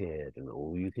disappeared, and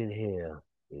all you can hear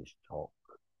is tock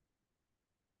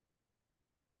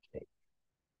tick.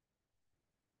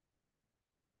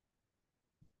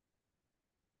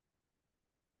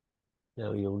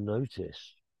 Now you'll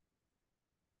notice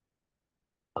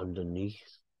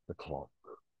underneath the clock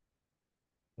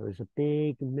there is a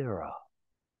big mirror.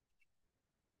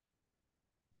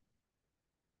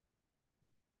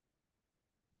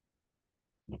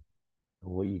 And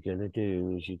what you're going to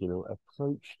do is you're going to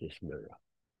approach this mirror.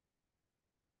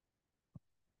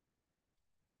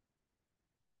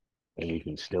 And you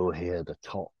can still hear the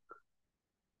tock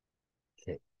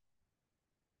tick,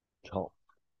 tock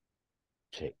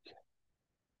tick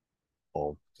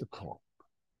of the clock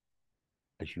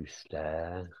as you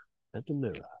stare at the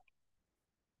mirror.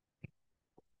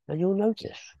 And you'll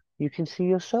notice you can see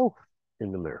yourself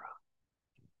in the mirror,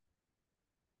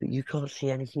 but you can't see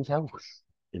anything else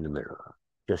in the mirror,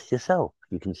 just yourself.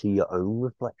 You can see your own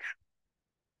reflection.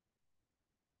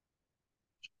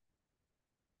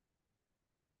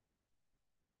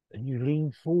 And you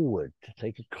lean forward to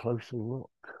take a closer look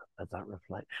at that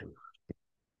reflection.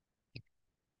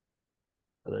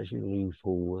 And as you lean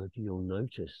forward, you'll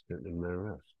notice that the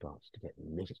mirror starts to get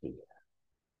misty,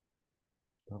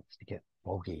 starts to get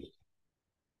foggy,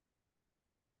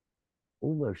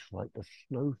 almost like the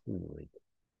snow falling.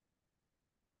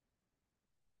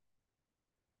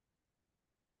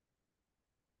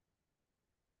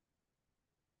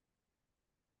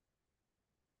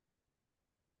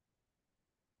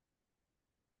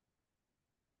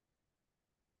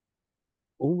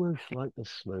 Almost like the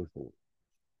snowfall.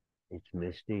 It's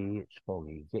misty, it's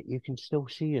foggy, yet you can still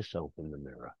see yourself in the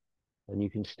mirror. And you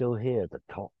can still hear the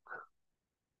tock,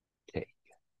 tick,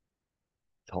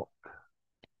 tock,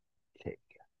 tick.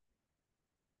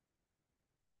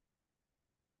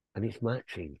 And it's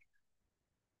matching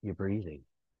your breathing.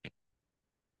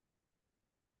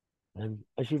 And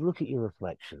as you look at your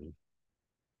reflection,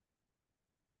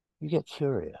 you get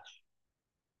curious.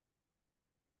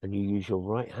 And you use your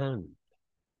right hand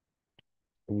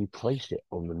and you place it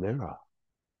on the mirror.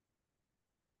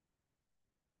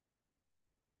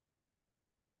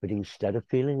 But instead of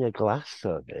feeling a glass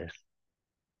surface,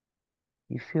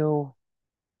 you feel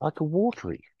like a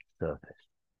watery surface.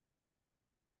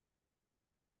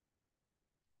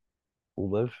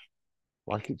 Almost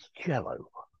like it's jello.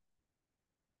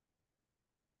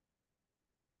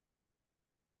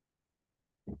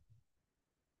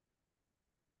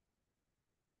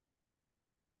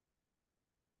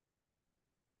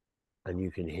 And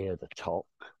you can hear the tock,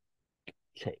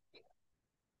 tick,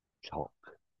 tock,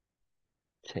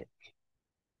 tick.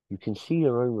 You can see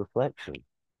your own reflection.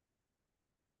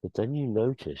 But then you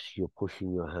notice you're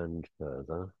pushing your hand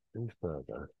further and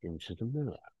further into the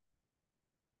mirror.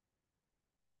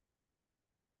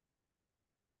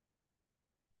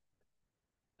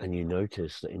 And you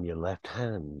notice that in your left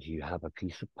hand you have a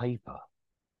piece of paper.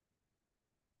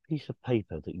 Piece of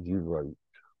paper that you wrote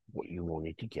what you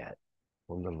wanted to get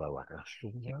on the lower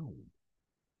astral realm.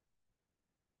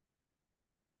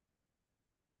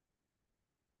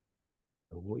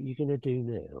 And what you're going to do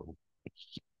now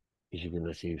is you're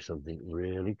going to do something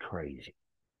really crazy.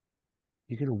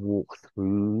 You're going to walk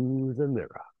through the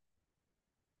mirror.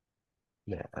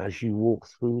 Now, as you walk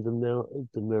through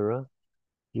the mirror,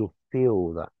 you'll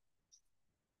feel that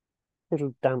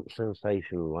little damp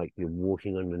sensation like you're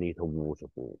walking underneath a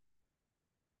waterfall.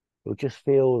 You'll just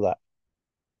feel that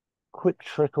quick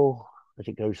trickle as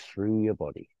it goes through your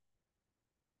body.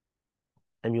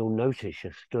 And you'll notice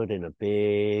you're stood in a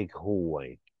big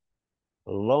hallway,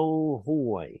 a long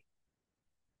hallway.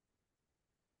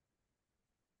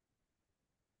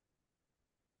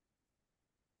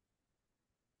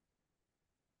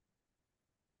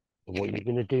 And what you're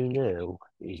going to do now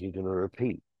is you're going to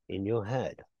repeat in your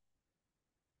head,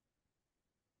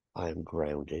 I am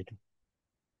grounded,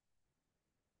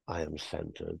 I am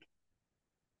centered,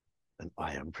 and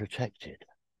I am protected.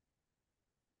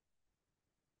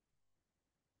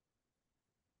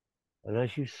 And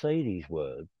as you say these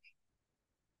words,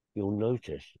 you'll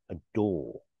notice a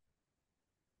door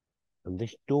and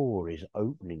this door is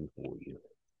opening for you.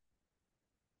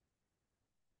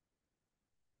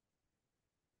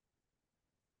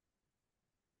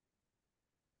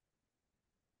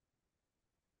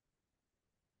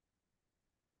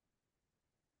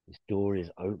 This door is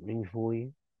opening for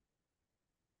you,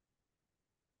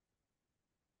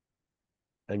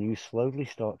 and you slowly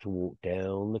start to walk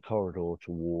down the corridor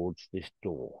towards this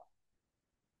door.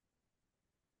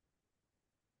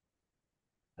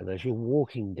 And as you're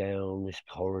walking down this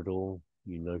corridor,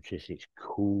 you notice it's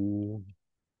cool.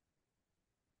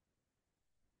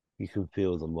 You can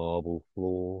feel the marble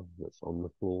floor that's on the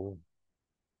floor.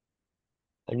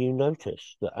 And you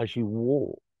notice that as you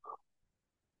walk,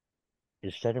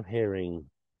 instead of hearing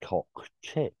tock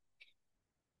tick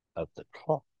of the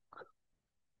clock,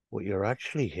 what you're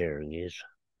actually hearing is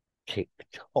tick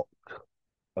tock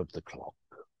of the clock.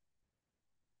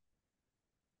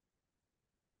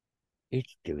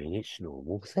 It's doing its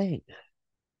normal thing.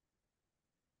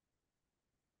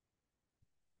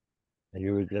 And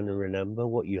you're going to remember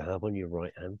what you have on your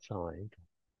right hand side.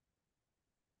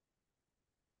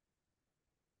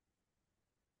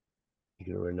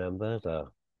 You remember that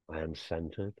I am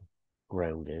centered,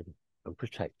 grounded, and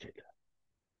protected.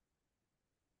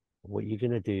 What you're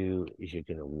going to do is you're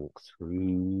going to walk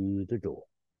through the door.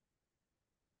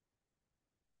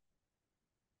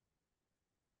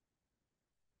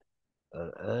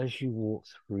 And as you walk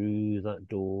through that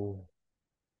door,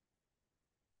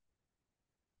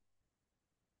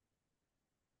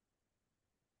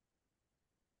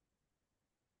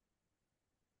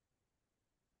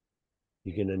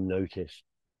 you're going to notice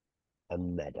a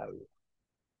meadow.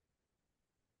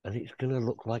 And it's going to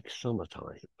look like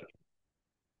summertime. It's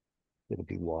going to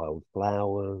be wild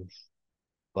flowers,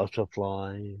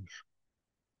 butterflies.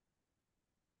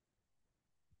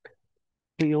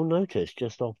 But you'll notice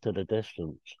just off to the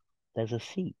distance, there's a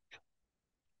seat.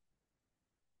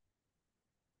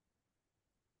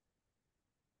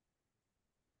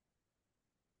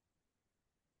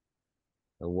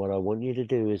 And what I want you to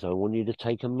do is I want you to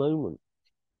take a moment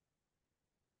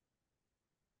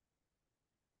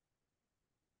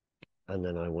and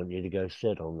then I want you to go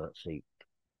sit on that seat.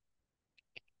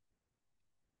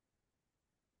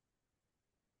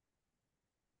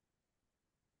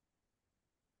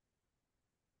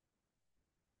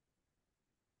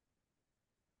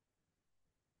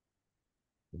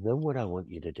 And then what I want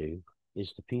you to do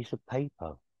is the piece of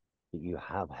paper that you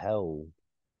have held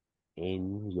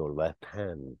in your left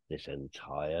hand this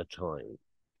entire time.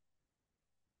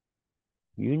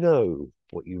 You know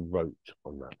what you wrote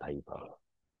on that paper.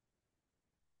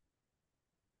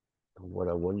 And what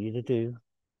I want you to do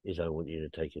is I want you to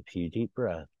take a few deep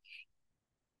breaths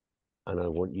and I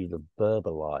want you to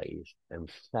verbalize and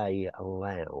say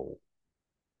aloud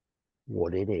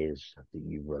what it is that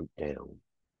you wrote down.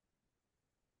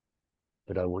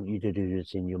 But I want you to do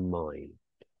this in your mind.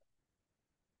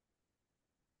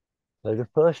 So the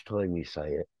first time you say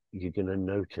it, you're going to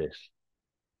notice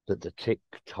that the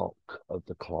tick-tock of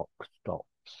the clock stops.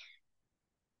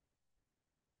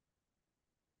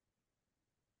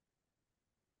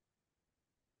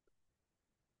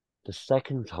 The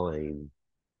second time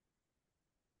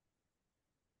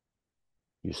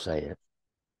you say it,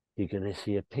 you're going to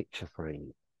see a picture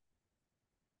frame.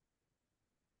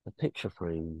 A picture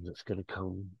frame that's going to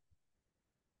come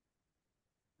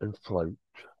and float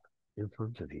in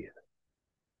front of you.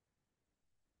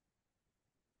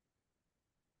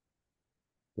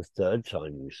 The third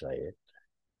time you say it,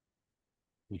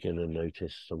 you're going to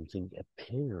notice something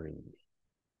appearing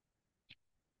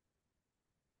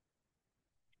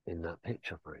in that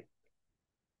picture frame.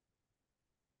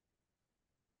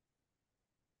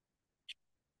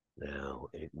 Now,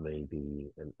 it may be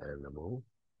an animal,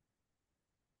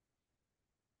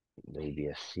 it may be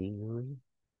a scenery,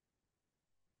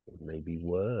 it may be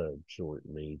words, or it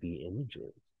may be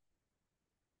images,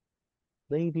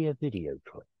 maybe a video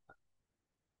clip.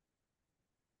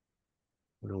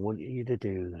 What I want you to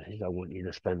do is I want you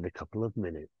to spend a couple of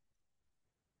minutes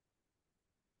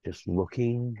just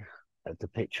looking at the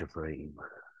picture frame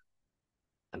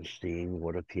and seeing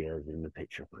what appears in the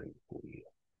picture frame for you.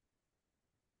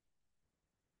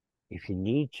 If you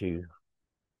need to,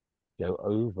 go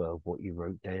over what you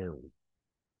wrote down.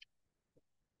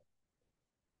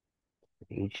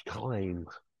 Each time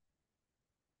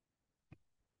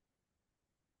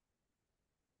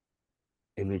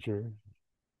images,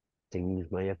 things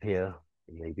may appear.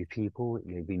 It may be people, it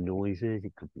may be noises,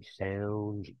 it could be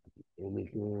sounds, it could be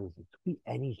images, it could be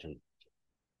anything.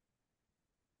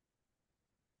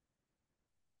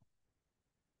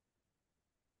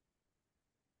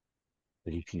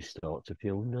 But if you start to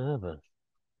feel nervous,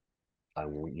 I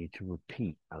want you to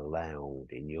repeat aloud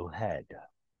in your head.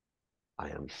 I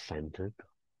am centered.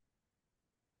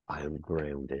 I am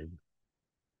grounded.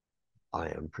 I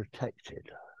am protected.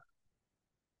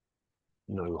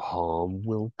 No harm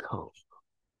will come.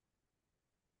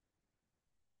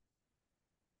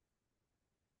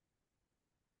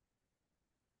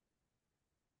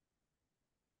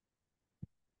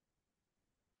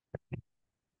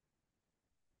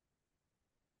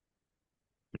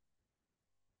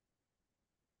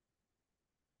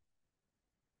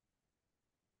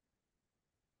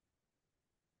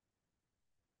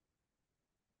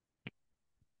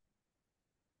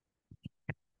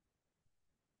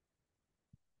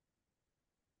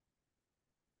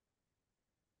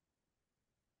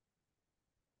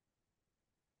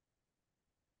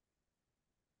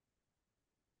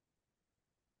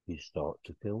 You start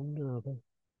to feel nervous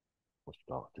or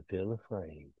start to feel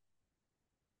afraid.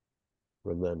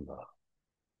 Remember,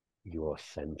 you are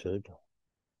centered,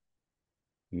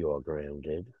 you are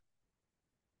grounded,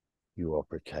 you are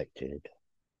protected,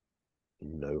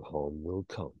 and no harm will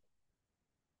come.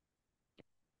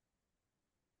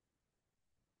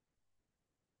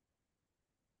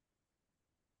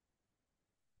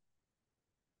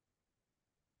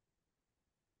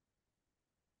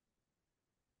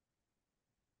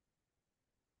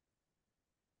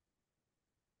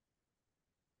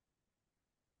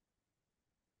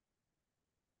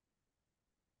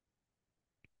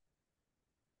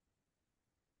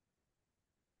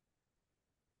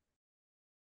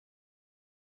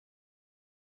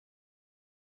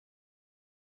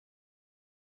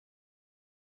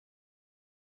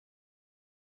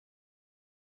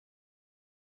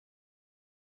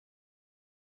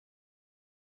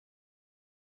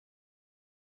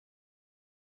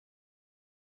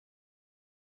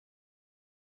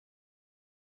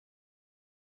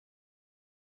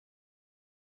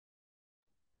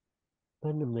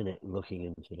 Spend a minute looking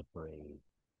into the frame.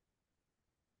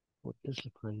 What does the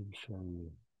frame show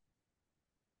you?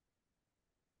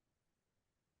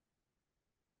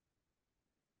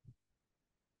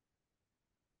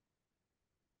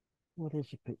 What is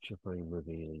the picture frame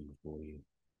revealing for you?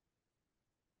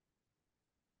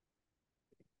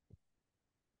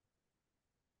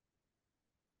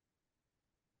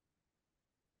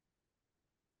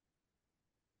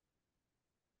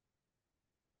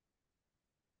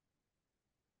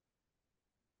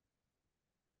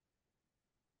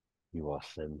 You are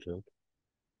centered,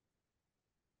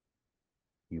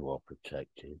 you are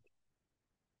protected,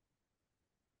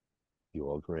 you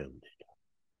are grounded.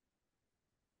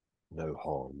 No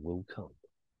harm will come.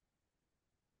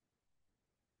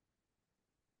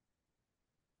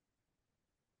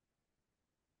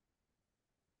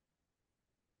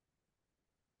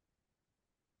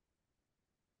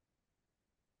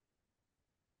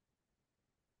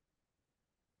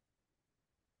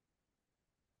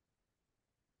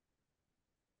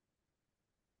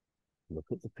 Look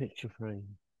at the picture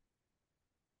frame.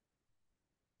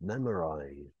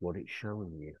 Memorize what it's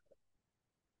showing you.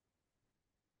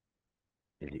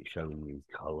 Is it showing you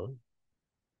color,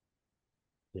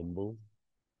 symbols,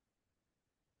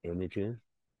 images?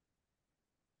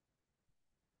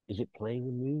 Is it playing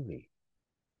a movie?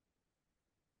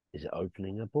 Is it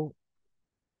opening a book?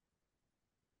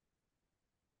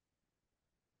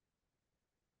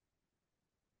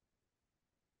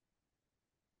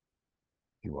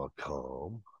 You are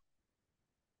calm,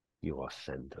 you are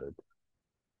centered,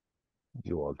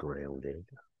 you are grounded,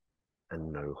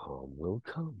 and no harm will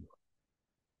come.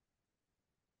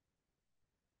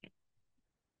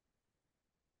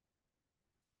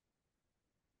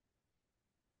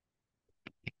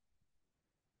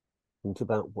 Think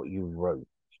about what you wrote.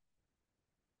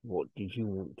 What did you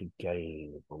want to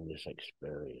gain from this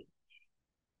experience?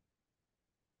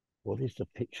 What is the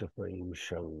picture frame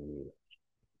showing you?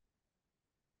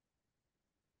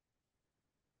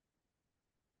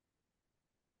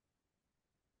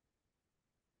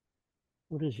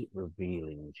 What is it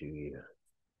revealing to you?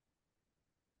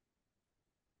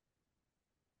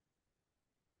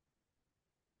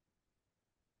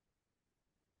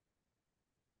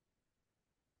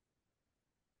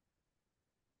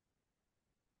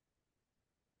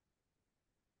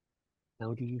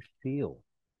 How do you feel?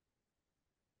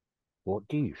 What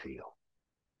do you feel?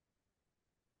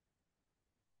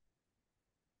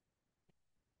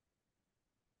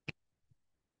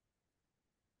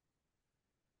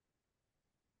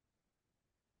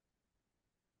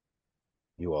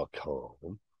 You are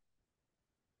calm,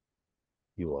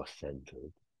 you are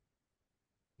centered,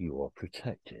 you are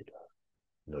protected.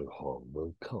 No harm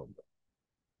will come.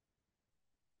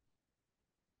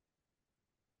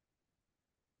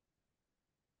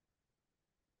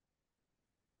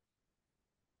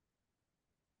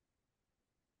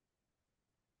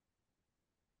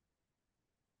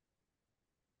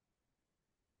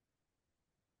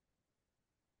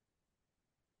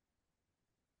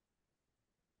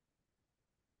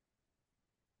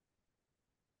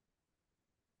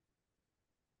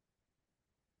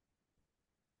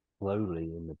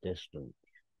 slowly in the distance,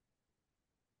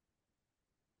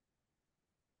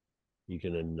 you're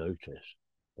going to notice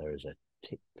there is a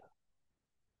tick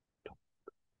tock,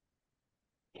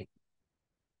 tick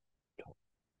tock,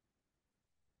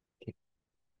 tick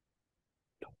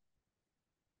tock.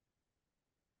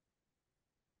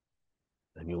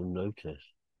 And you'll notice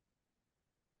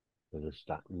that as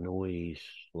that noise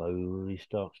slowly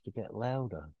starts to get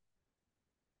louder,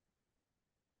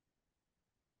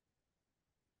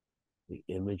 the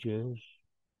images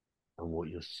and what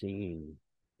you're seeing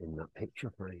in that picture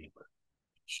frame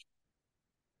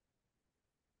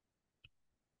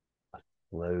are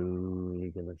slowly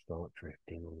going to start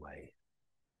drifting away.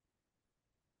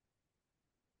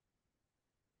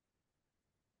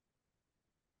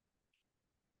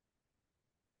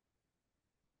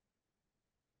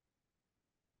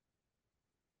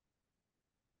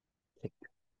 Tick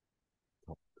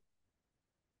tock,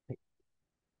 tick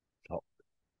tock.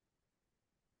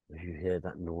 As you hear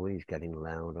that noise getting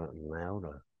louder and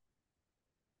louder,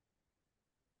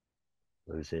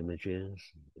 those images,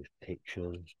 those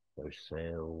pictures, those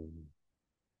sounds,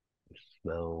 those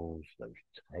smells, those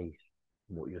tastes,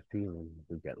 what you're feeling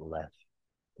will get less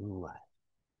and less.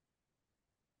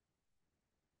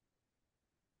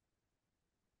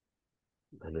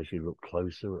 And as you look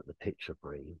closer at the picture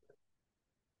frame,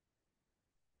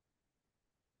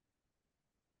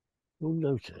 you'll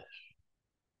notice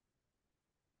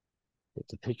that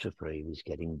the picture frame is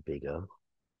getting bigger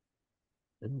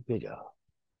and bigger.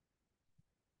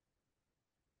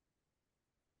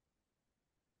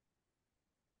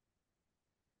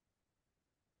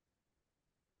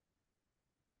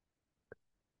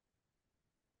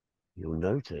 You'll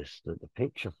notice that the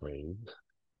picture frame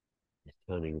is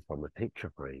turning from a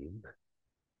picture frame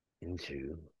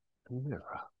into a mirror.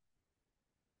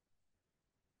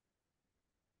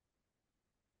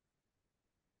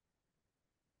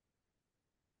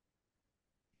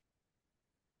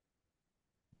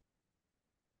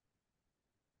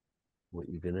 What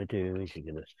you're going to do is you're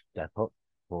going to step up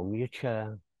from your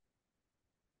chair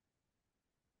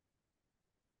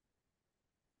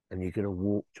and you're going to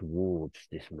walk towards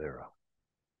this mirror.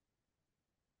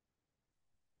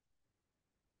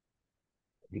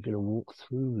 You're going to walk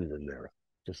through the mirror,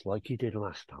 just like you did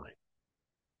last time.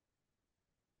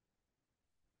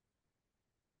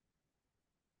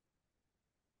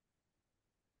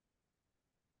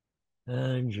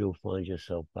 And you'll find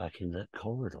yourself back in that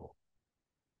corridor.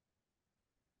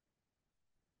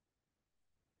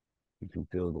 You can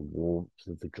feel the warmth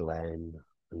of the glen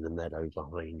and the meadow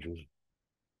behind you.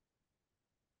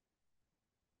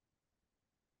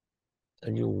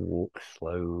 And you'll walk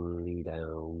slowly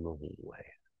down the hallway.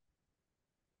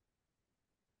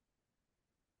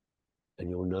 And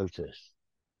you'll notice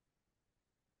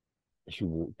as you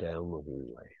walk down the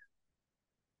hallway,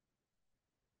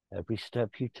 every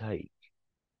step you take,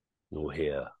 you'll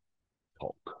hear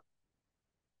tock,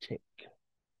 tick,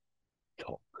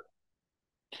 tock,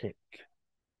 tick.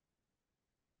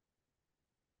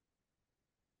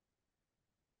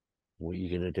 What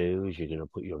you're going to do is you're going to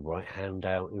put your right hand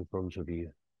out in front of you.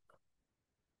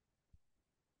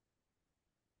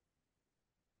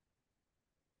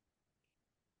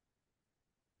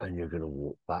 And you're going to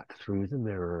walk back through the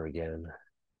mirror again.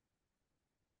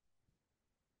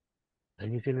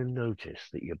 And you're going to notice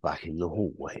that you're back in the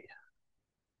hallway.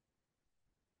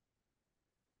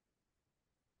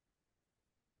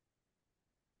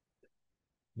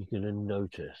 You're going to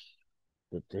notice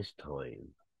that this time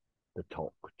the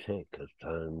tock tick has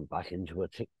turned back into a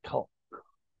tick tock.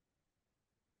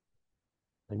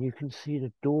 And you can see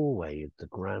the doorway of the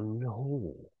grand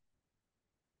hall.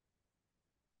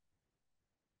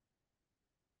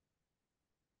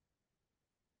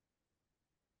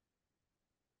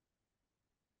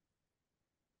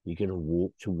 You're going to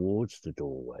walk towards the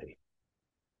doorway.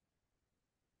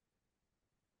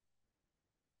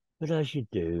 But as you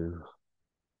do,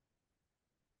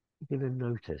 you're going to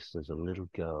notice there's a little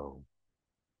girl.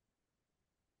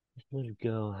 This little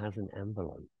girl has an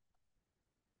envelope.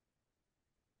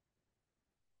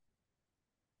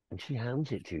 And she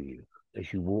hands it to you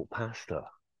as you walk past her.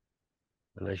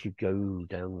 And as you go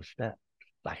down the steps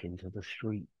back into the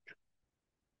street.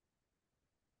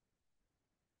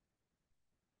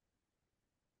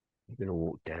 You're going to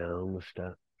walk down the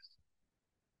steps.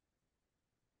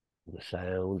 And the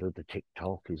sound of the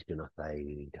tick-tock is going to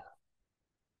fade.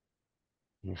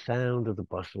 And the sound of the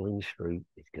bustling street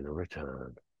is going to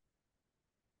return.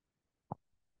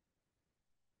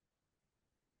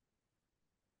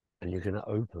 And you're going to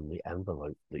open the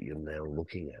envelope that you're now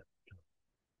looking at.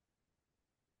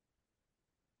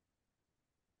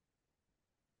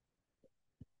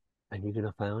 And you're going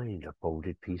to find a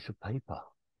folded piece of paper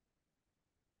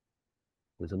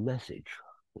with a message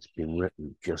that's been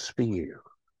written just for you.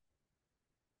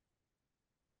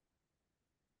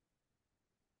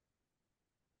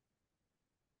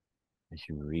 As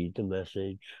you read the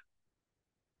message,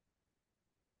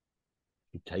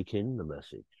 you take in the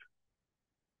message.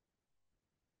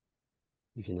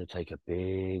 You're going to take a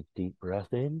big, deep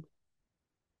breath in.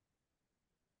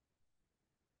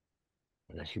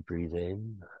 And as you breathe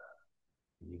in,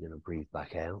 you're going to breathe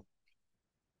back out.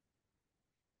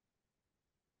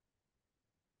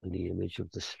 And the image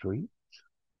of the street,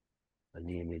 and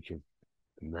the image of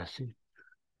the message,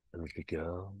 and of the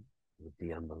girl with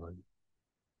the envelope,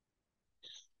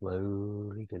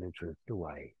 slowly going to drift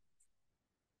away.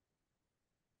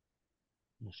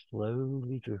 And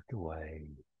slowly drift away.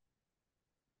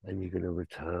 And you're going to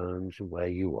return to where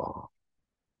you are.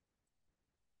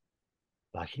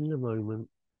 Back in the moment,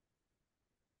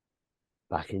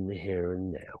 back in the here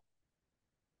and now.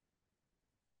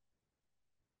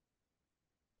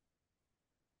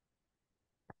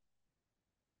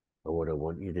 And what I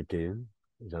want you to do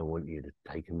is I want you to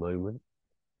take a moment,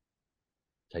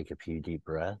 take a few deep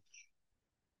breaths,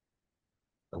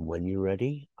 and when you're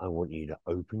ready, I want you to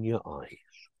open your eyes.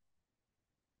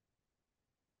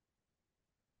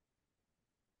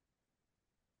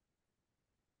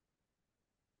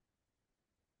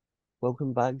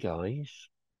 Welcome back, guys.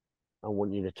 I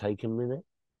want you to take a minute.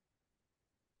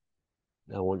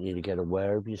 I want you to get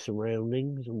aware of your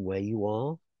surroundings and where you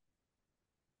are.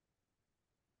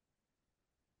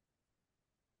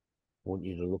 I want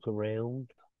you to look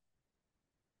around.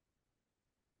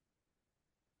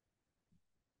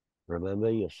 Remember,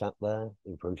 you're sat there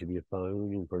in front of your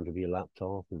phone, in front of your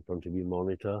laptop, in front of your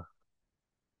monitor.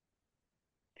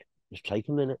 Just take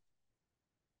a minute.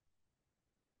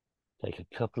 Take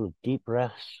a couple of deep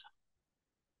breaths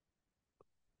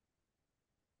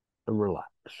and relax.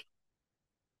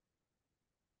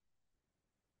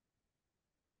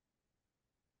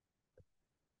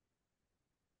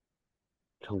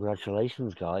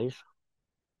 Congratulations, guys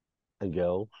and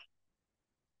girls,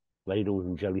 ladles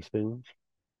and jelly spoons.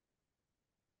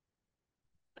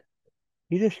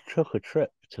 You just took a trip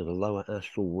to the lower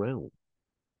astral realm.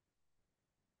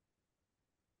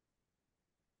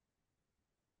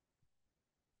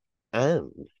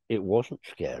 And it wasn't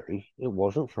scary. It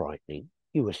wasn't frightening.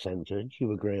 You were centered, you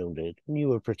were grounded, and you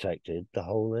were protected the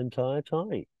whole entire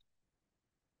time.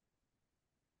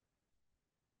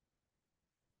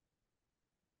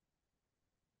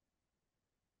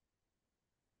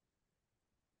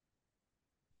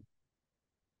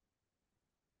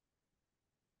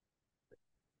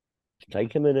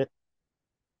 Take a minute,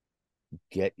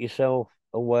 get yourself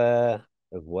aware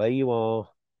of where you are.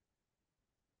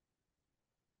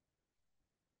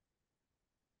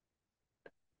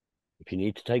 If you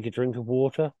need to take a drink of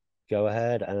water, go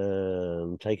ahead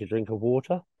and take a drink of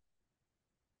water.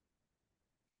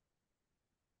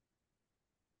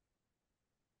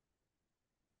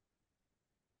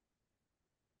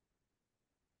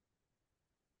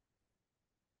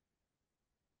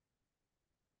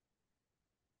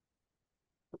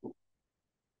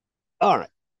 All right.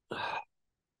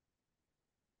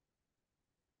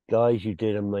 Guys, you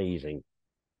did amazing.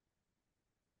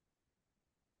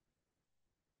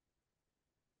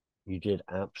 You did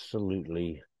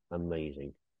absolutely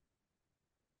amazing.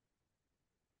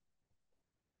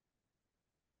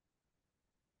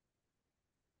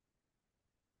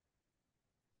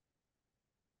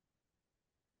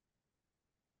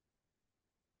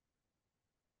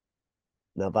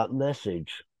 Now, that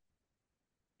message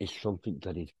is something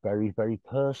that is very, very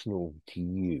personal to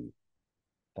you.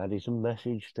 That is a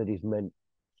message that is meant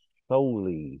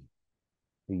solely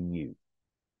for you.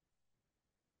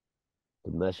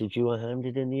 The message you are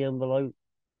handed in the envelope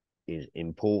is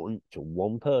important to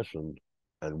one person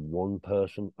and one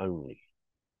person only.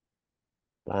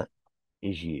 That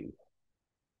is you.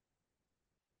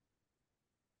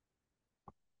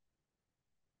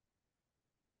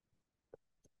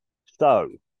 So,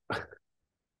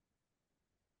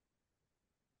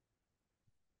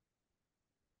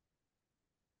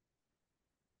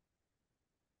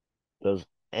 does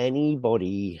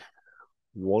anybody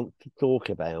want to talk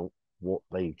about what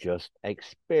they just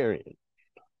experienced?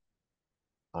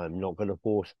 I'm not going to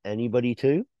force anybody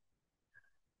to,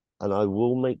 and I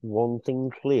will make one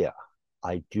thing clear.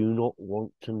 I do not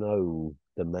want to know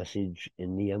the message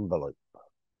in the envelope.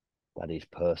 That is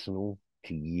personal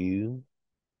to you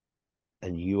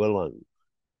and you alone.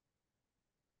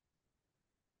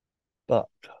 But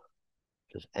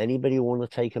does anybody want to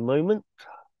take a moment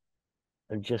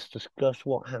and just discuss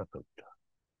what happened?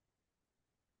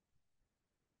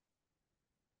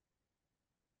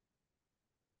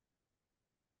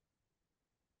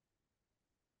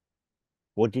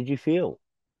 What did you feel?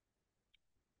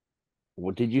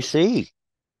 What did you see?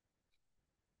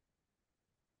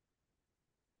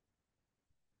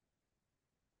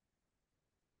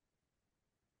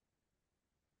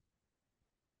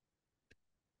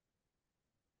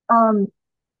 Um,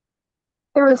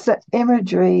 there was some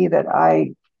imagery that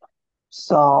I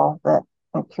saw that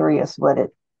I'm curious what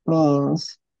it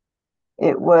means.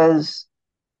 It was,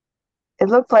 it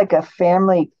looked like a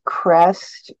family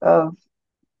crest of,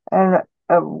 I don't know,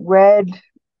 a red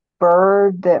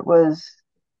bird that was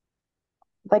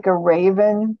like a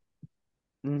raven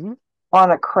Hmm.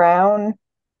 on a crown,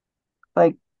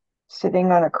 like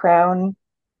sitting on a crown.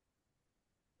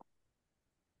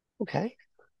 Okay.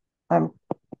 I'm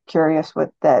curious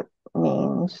what that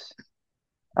means.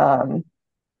 Um,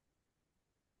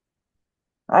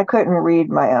 I couldn't read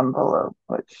my envelope,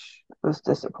 which was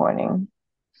disappointing,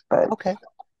 but Okay.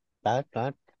 That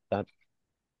that that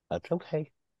that's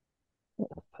okay.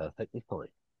 That's perfectly fine.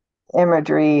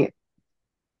 imagery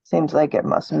seems like it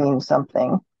must mean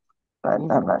something, but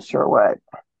Hmm. I'm not sure what.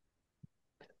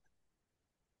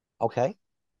 Okay.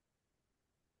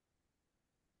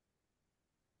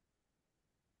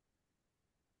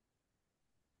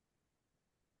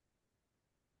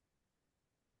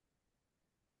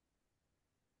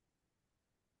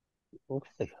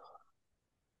 Okay.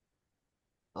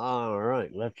 All right.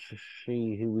 Let's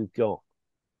see who we've got.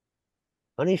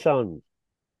 Honey Son.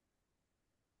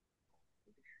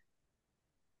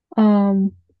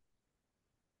 Um,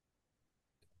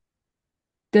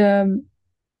 the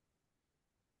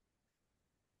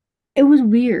it was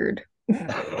weird.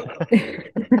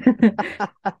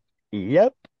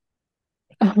 Yep.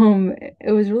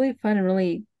 It was really fun and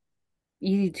really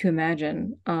easy to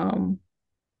imagine.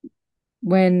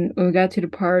 When we got to the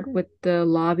part with the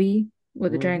lobby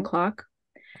with the giant Hmm. clock,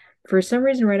 for some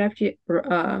reason, right after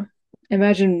you,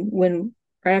 imagine when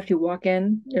right after you walk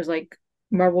in, there's like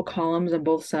marble columns on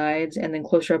both sides, and then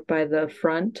closer up by the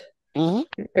front, Hmm.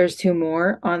 there's two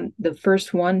more. On the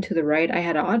first one to the right, I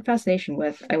had an odd fascination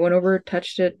with. I went over,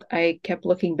 touched it. I kept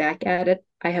looking back at it.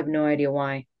 I have no idea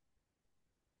why.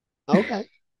 Okay.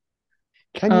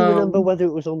 Can you remember Um, whether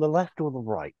it was on the left or the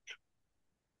right?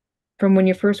 from when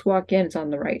you first walk in, it's on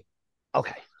the right.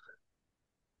 Okay.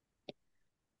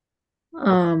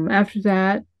 Okay. After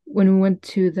that, when we went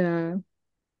to the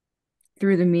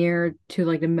through the mirror to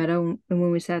like the meadow, and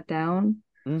when we sat down,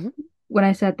 Hmm. when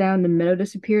I sat down, the meadow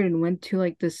disappeared and went to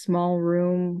like this small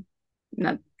room,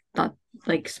 not not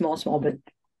like small, but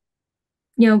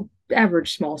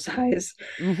average small size.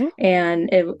 Hmm.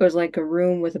 And it was like a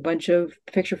room with a bunch of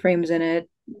picture frames in it,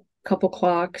 couple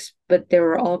clocks, but they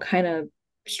were all kind of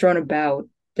strewn about.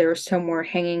 There were somewhere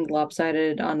hanging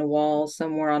lopsided on the wall,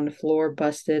 somewhere on the floor,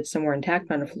 busted, somewhere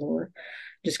intact on the floor,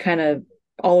 just kind of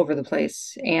all over the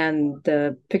place. And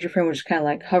the picture frame was just kind of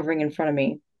like hovering in front of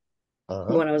me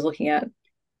Uh-huh. when I was looking at.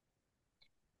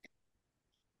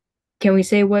 Can we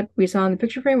say what we saw in the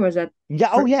picture frame, or is that Yeah.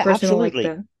 Oh, yeah. personal, like Absolutely. the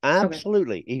okay.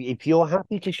 Absolutely. If you're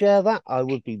happy to share that, I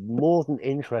would be more than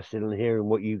interested in hearing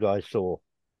what you guys saw.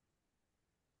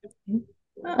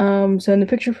 So in the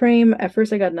picture frame, at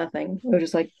first I got nothing. It was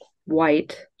just like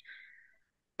white.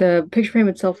 The picture frame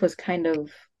itself was kind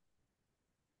of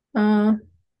I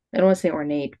don't want to say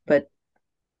ornate, but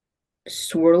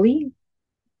swirly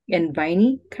and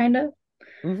viney kind of.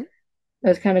 Hmm. It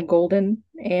was kind of golden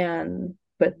and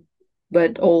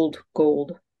but old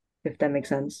gold, if that makes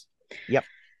sense. Yep.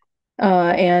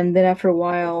 And then after a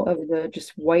while of the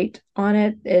just white on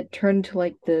it, it turned to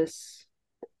like this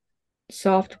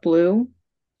soft blue.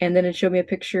 And then it showed me a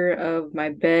picture of my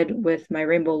bed with my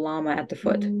rainbow llama at the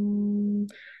foot. Uh,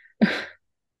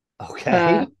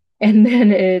 Okay. and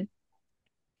then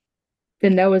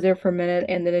that was there for a minute,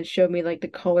 and then it showed me like the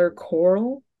color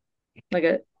coral, like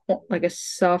a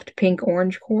soft pink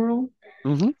orange coral.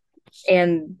 Hmm.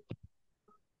 And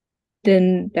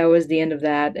then that was the end of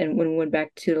that. And when we went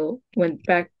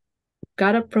back,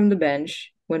 got up from the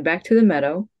bench, went back to the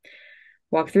meadow,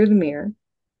 walked through the mirror,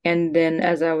 and then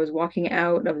as I was walking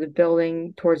out of the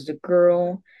building towards the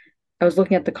girl, I was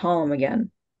looking at the column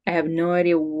again. I have no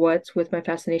idea what's with my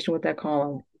fascination with that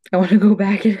column. I want to go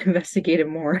back and investigate it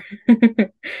more.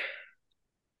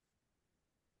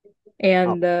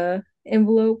 Oh, And the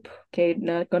envelope, okay,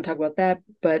 not going to talk about that,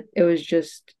 but it was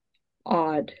just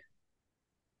odd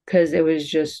because it was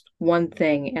just one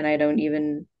thing and I don't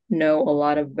even know a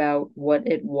lot about what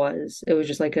it was. It was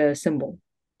just like a symbol.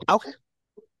 okay.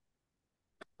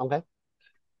 Okay.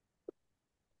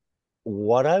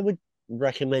 What I would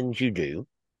recommend you do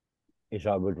is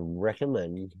I would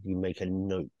recommend you make a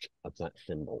note of that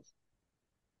symbol.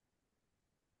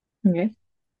 Okay.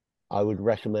 I would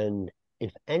recommend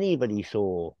if anybody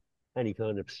saw any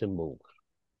kind of symbols,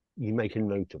 you make a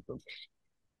note of them.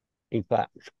 In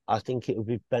fact, I think it would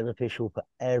be beneficial for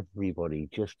everybody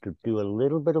just to do a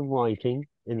little bit of writing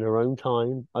in their own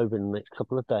time over the next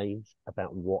couple of days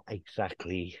about what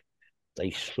exactly they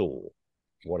saw,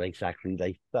 what exactly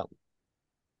they felt.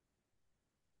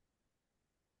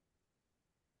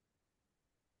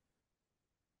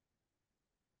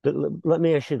 But let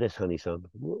me ask you this, honey son.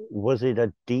 Was it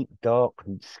a deep, dark,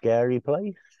 scary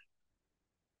place?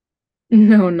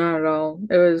 No, not at all.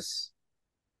 It was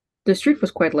the street was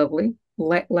quite lovely,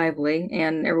 li lively,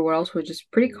 and everywhere else was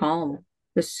just pretty calm,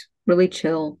 just really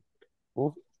chill.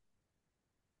 Oh,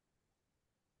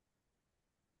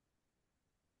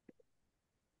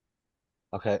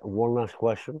 okay, one last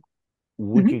question.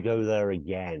 Would you Hmm. go there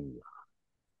again?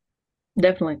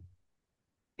 Definitely.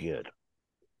 Good.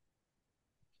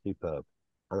 Superb.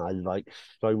 And I like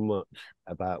so much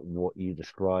about what you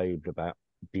described about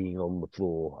being on the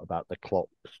floor, about the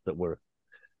clocks that were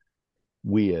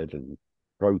weird and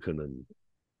broken, and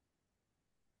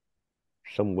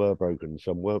some were broken,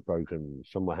 some weren't broken,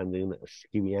 some were handing at a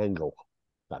skewy angle.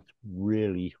 That's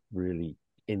really, really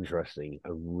interesting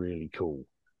and really cool.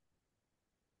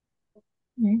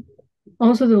 Mhm.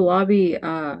 Also, the lobby,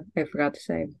 I forgot to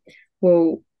say,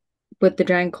 well, with the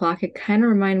giant clock, it kind of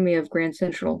reminded me of Grand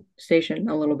Central Station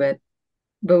a little bit,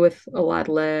 but with a lot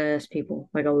less people,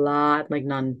 like a lot, like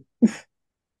none.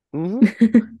 Hmm.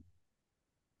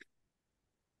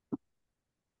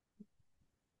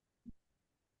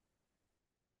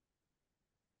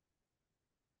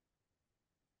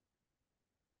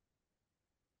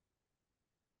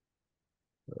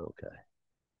 Okay.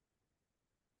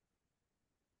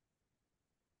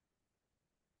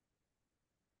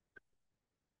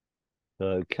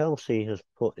 So Kelsey has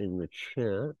put in the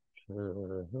chat,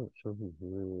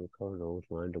 corridors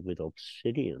lined up with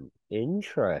obsidian.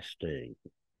 Interesting.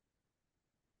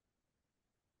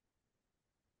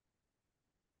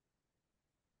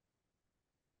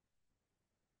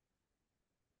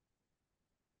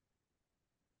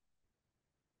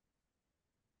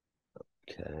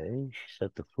 Okay, she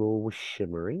said the floor was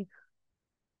shimmery.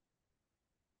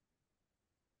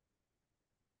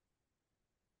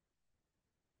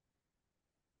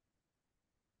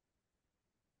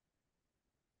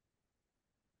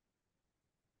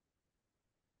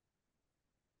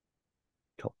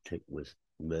 Top tick was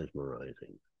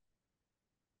mesmerizing.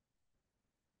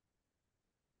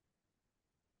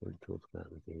 We talk about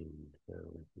the game.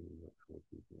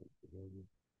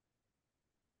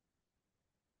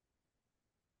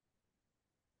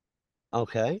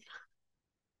 Okay,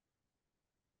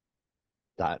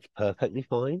 that's perfectly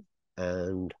fine.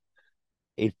 And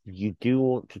if you do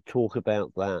want to talk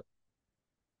about that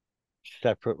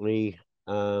separately,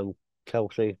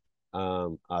 Kelsey,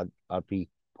 I'd be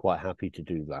quite happy to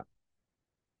do that.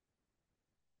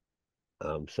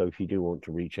 So if you do want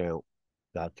to reach out,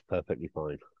 that's perfectly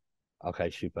fine. Okay,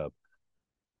 superb.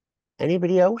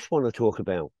 Anybody else want to talk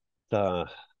uh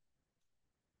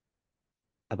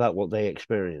about what they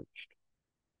experienced,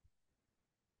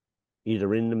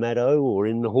 either in the meadow or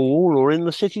in the hall or in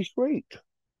the city street?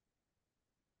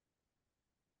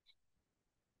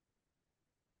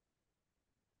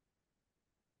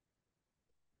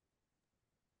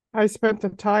 I spent the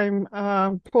time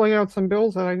pulling out some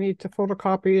bills that I need to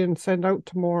photocopy and send out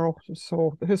tomorrow.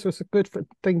 So this was a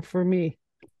thing for me.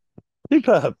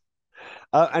 Superb.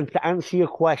 And to answer your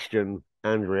question,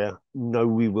 Andrea, no,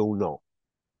 we will not.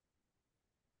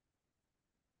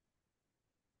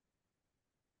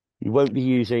 You won't be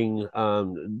using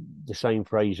the same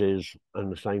phrases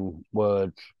and the same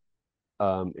words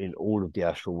in all of the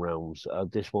astral realms.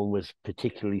 This one was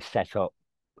particularly set up,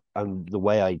 and the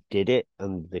way I did it,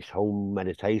 and this whole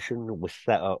meditation was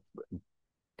set up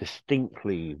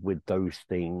distinctly with those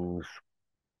things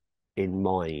in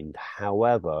mind.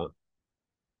 However,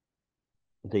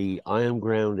 the I am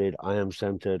grounded, I am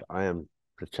centered, I am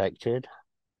protected,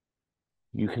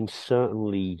 you can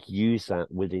certainly use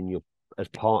that within your as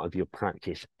part of your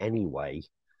practice anyway,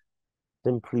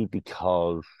 simply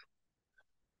because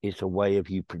it's a way of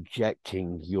you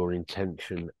projecting your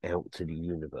intention out to the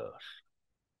universe.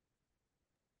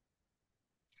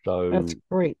 That's So,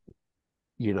 great.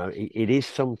 it is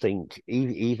something,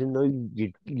 even though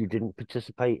you didn't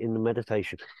participate in the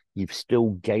meditation, you've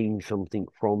still gained something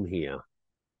from here,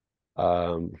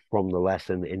 from the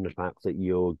lesson, in the fact that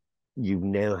you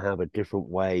now have a different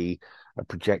way of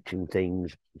projecting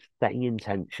things, setting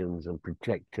intentions and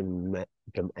projecting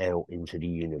them out into the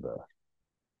universe.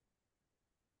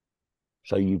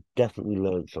 So you've definitely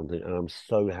learned something, and I'm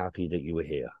so happy that you were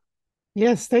here.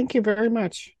 Yes, thank you very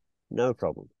much. No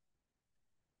problem.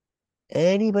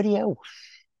 Anybody else?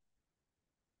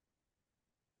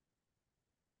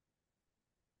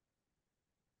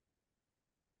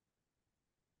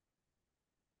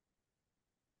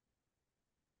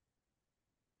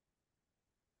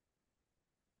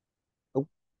 Oh,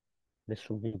 there's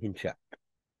something in chat.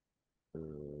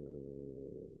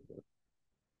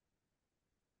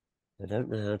 I don't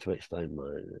know how to explain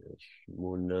mine. It's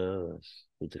more nervous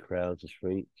with the crowds, the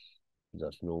streets.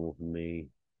 That's normal for me.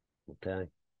 Okay.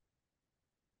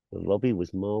 The lobby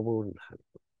was marble and had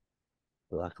a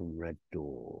black and red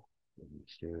door. And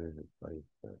mysterious and face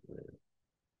back there.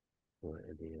 Right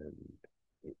at the end,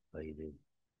 it faded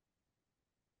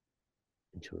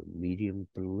into a medium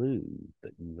blue,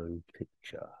 but no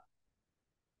picture.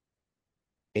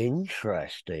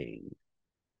 Interesting.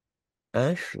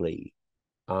 Ashley,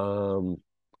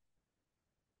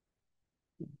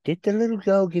 did the little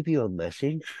girl give you a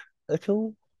message at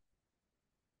all?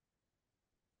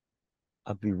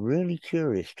 I'd be really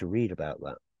curious to read about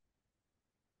that.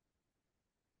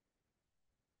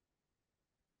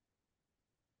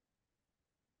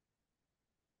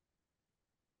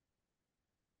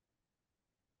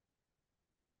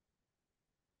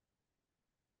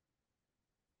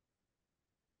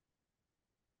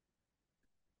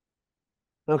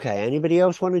 Okay, anybody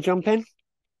else want to jump in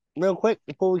real quick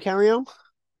before we carry on?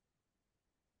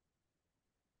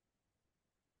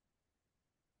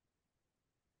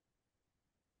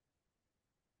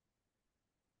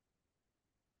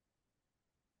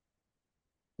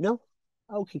 No?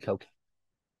 Okie dokie.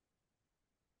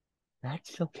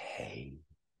 That's okay.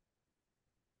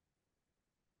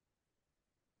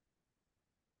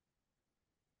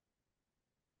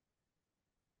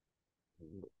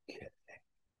 Okay.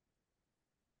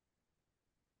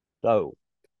 So,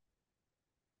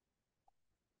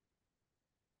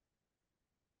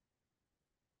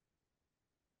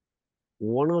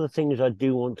 one of the things I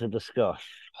do want to discuss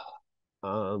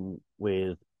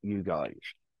with you guys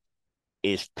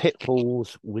is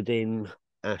pitfalls within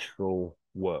astral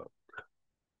work.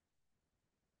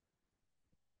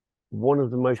 One of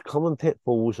the most common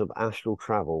pitfalls of astral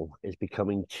travel is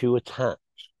becoming too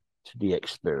attached to the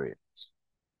experience.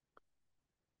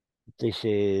 This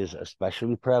is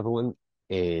especially prevalent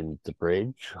in the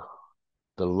bridge,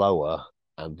 the lower,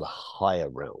 and the higher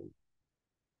realm.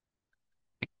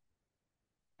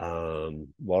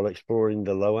 While exploring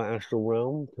the lower astral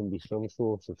realm can be some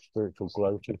source of spiritual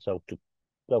growth and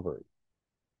self-discovery,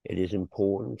 it is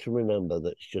important to remember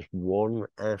that it's just one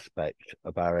aspect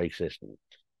of our existence.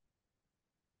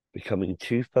 Becoming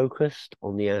too focused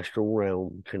on the astral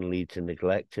realm can lead to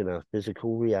neglect in our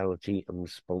physical reality and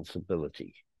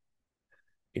responsibility.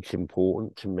 It's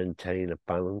important to maintain a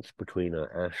balance between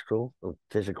our astral and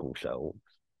physical selves.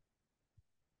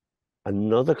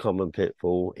 Another common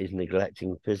pitfall is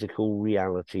neglecting physical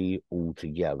reality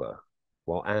altogether.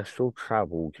 While astral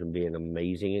travel can be an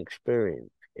amazing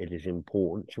experience, it is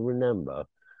important to remember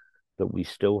that we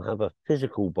still have a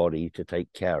physical body to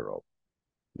take care of.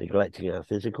 Neglecting our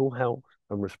physical health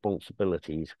and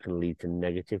responsibilities can lead to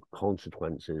negative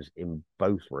consequences in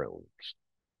both realms.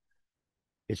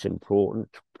 It's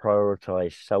important to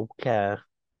prioritize self-care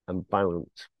and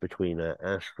balance between our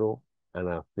astral and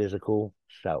our physical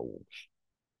selves.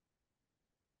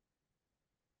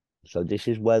 So this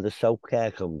is where the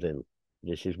self-care comes in.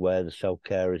 This is where the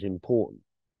self-care is important.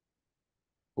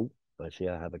 Oh, I see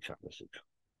I have a chat message.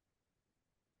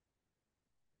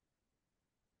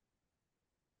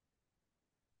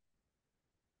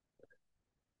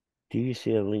 Do you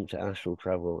see a link to astral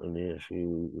travel and the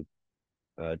issue with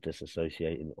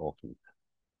disassociating often?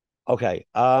 Okay,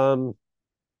 I'll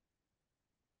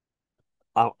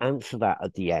answer that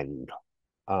at the end.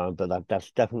 But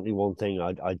that's definitely one thing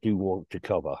I do want to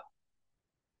cover.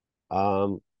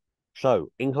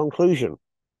 So in conclusion,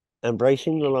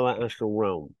 embracing the lower astral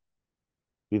realm.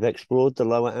 We've explored the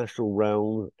lower astral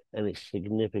realm and its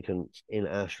significance in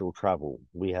astral travel.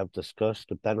 We have discussed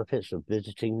the benefits of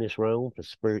visiting this realm for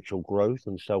spiritual growth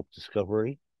and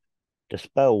self-discovery,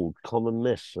 dispelled common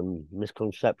myths and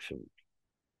misconceptions,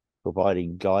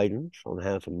 providing guidance on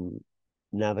how to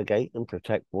navigate and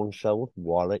protect oneself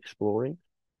while exploring,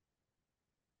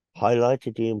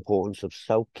 highlighted the importance of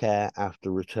self-care after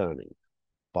returning.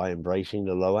 By embracing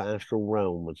the lower astral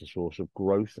realm as a source of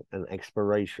growth and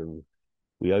exploration,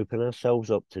 we open ourselves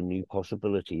up to new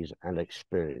possibilities and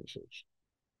experiences.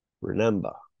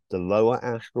 Remember, the lower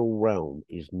astral realm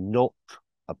is not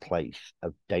a place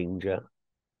of danger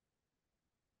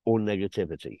or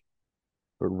negativity,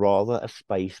 but rather a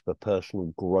space for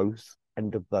personal growth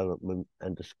and development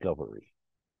and discovery.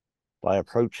 By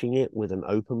approaching it with an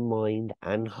open mind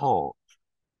and heart,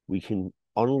 we can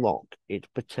unlock its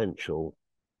potential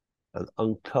and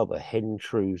uncover hidden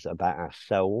truths about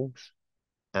ourselves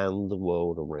and the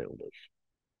world around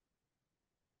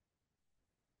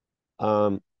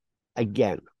us.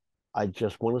 Again, I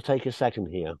just want to take a second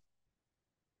here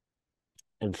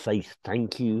and say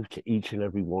thank you to each and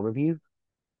every one of you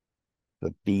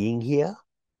for being here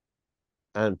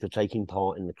and for taking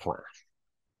part in the class.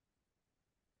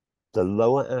 The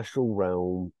lower astral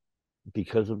realm,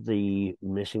 because of the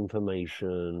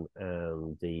misinformation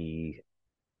and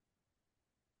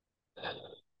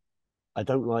I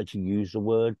don't like to use the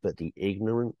word, but the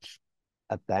ignorance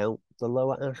about the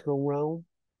lower astral realm,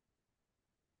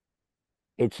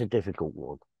 it's a difficult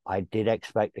one. I did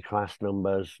expect the class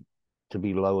numbers to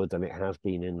be lower than it has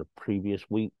been in the previous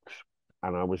weeks,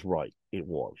 and I was right, it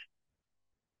was.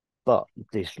 But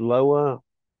this lower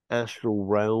astral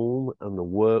realm and the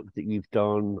work that you've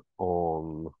done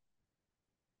on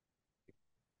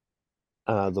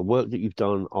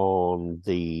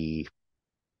the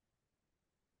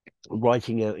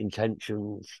writing out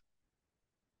intentions,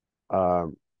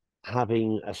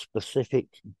 having a specific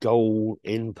goal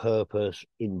in purpose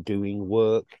in doing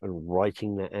work and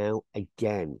writing that out.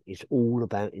 Again, it's all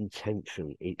about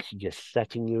intention. It's just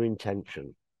setting your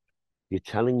intention. You're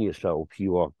telling yourself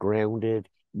you are grounded,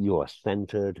 you are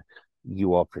centered,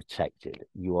 you are protected,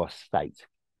 you are safe.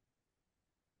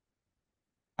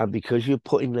 And because you're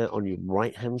putting that on your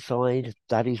right-hand side,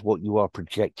 that is what you are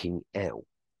projecting out.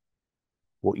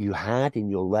 What you had in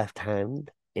your left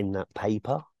hand in that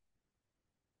paper,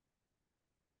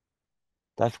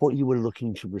 that's what you were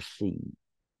looking to receive.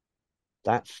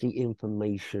 That's the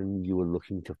information you were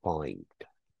looking to find.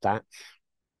 That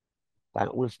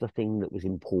was the thing that was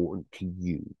important to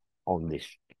you on this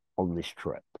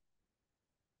trip.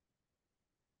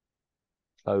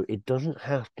 So it doesn't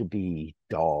have to be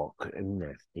dark and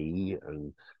nasty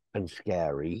and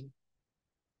scary.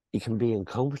 It can be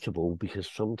uncomfortable because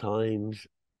sometimes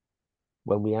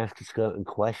when we ask a certain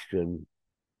question,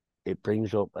 it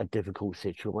brings up a difficult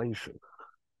situation.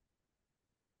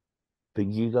 But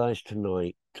you guys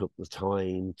tonight took the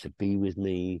time to be with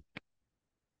me,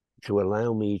 to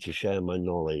allow me to share my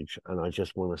knowledge. And I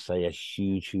just want to say a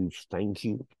huge, huge thank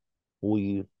you for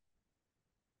you.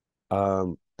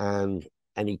 And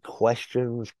any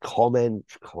questions,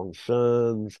 comments,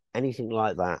 concerns, anything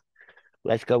like that,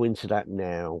 let's go into that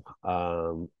now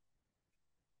on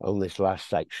this last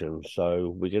section.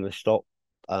 So we're going to stop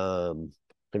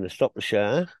the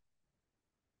share.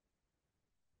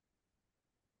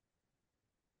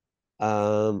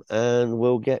 And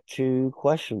we'll get to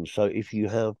questions. So if you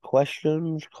have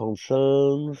questions,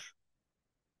 concerns,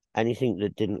 anything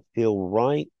that didn't feel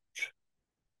right,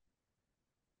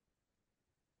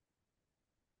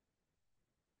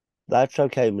 that's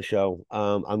okay, Michelle.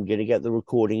 I'm gonna get the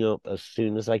recording up as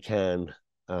soon as I can.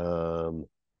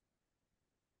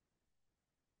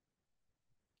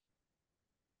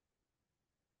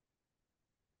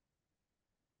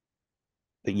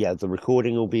 But yeah, the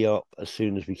recording will be up as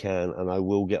soon as we can, and I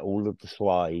will get all of the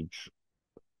slides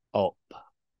up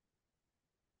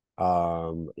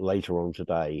later on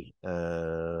today,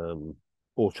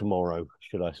 or tomorrow,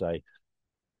 should I say.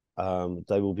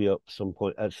 They will be up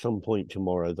at some point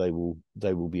tomorrow. They will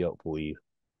be up for you.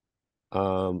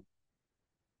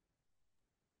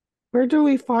 Where do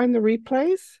we find the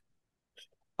replays?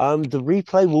 The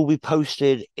replay will be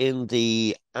posted in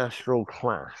the Astral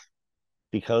class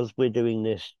because we're doing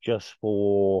this just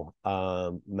for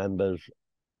members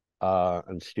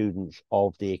and students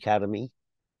of the Academy.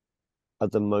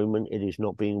 At the moment, it is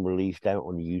not being released out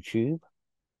on YouTube.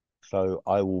 So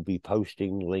I will be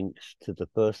posting links to the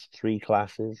first 3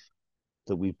 classes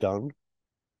that we've done,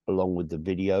 along with the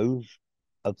videos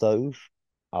of those.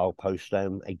 I'll post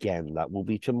them again. That will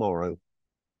be tomorrow.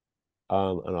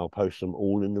 And I'll post them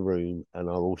all in the room. And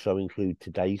I'll also include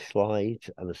today's slides.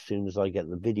 And as soon as I get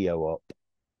the video up,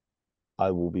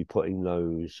 I will be putting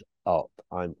those up.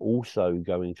 I'm also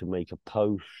going to make a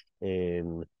post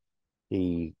in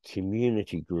the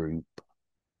community group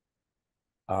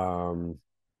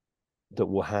that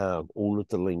will have all of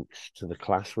the links to the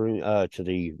classroom, to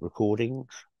the recordings,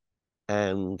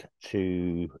 and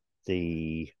to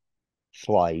the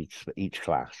slides for each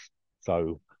class.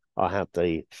 So I have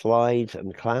the slides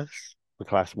and class for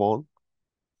class 1,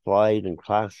 slide and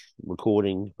class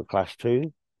recording for class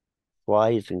 2,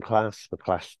 slides and class for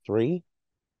class 3.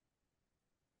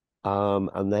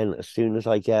 And then as soon as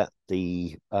I get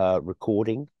the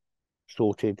recording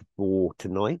sorted for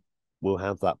tonight, we'll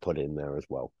have that put in there as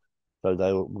well. So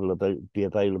they will be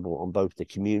available on both the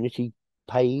community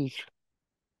page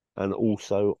and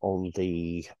also on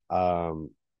the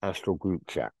Astral group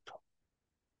chat.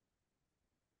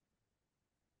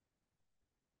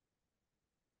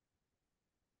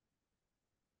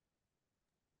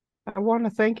 I want to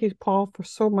thank you, Paul, for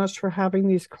so much for having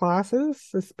these classes.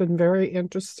 It's been very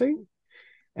interesting.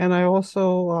 And I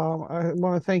also I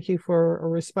want to thank you for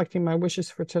respecting my wishes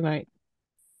for tonight.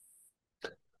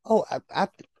 Oh,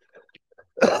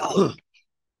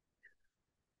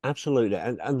 absolutely.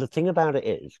 And the thing about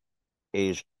it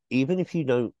is even if you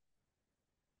don't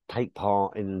take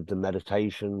part in the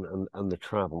meditation and the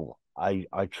travel, I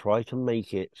try to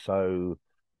make it so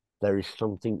there is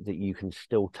something that you can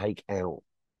still take out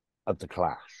of the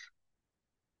class.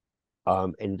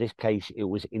 In this case, it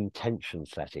was intention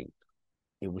setting,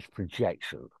 it was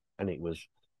projection, and it was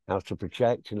how to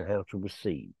project and how to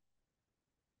receive,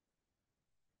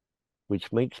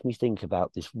 which makes me think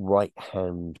about this right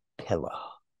hand pillar.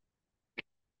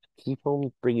 Keep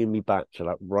on bringing me back to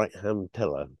that right hand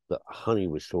pillar that Honey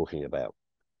was talking about.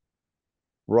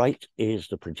 Right is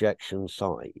the projection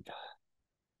side.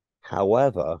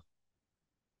 However,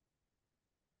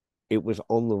 it was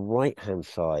on the right hand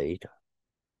side.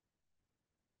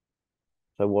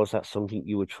 So was that something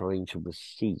you were trying to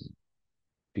receive?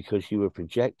 Because you were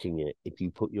projecting it, if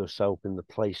you put yourself in the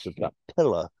place of that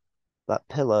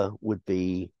pillar would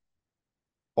be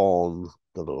on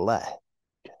the left,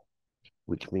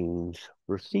 which means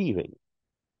receiving.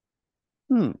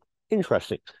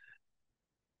 Interesting.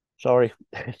 Sorry,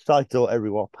 side thought,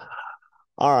 everyone.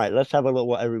 All right, let's have a look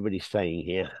what everybody's saying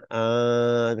here.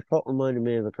 The clock reminded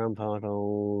me of a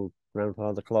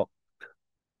grandfather clock.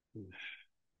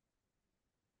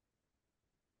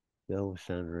 Girl was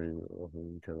standing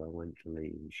until I went to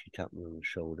leave. She tapped me on the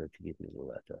shoulder to give me the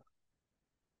letter.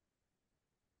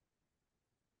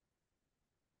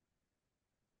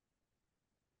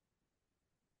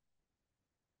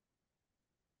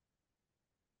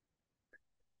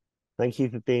 Thank you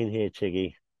for being here,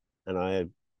 Tiggy. And I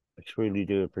truly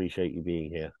do appreciate you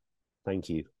being here. Thank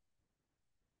you.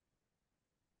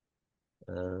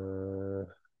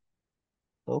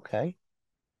 Okay.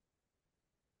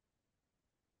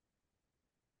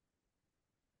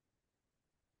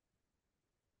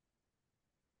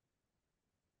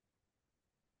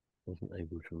 Wasn't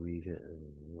able to read it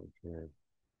and not scared.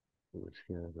 It was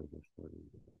scared of this one.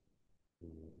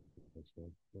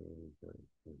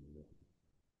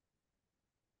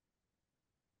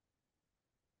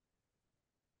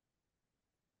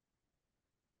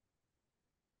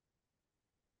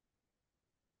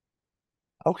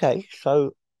 Okay,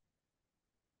 so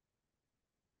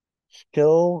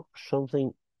still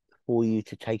something for you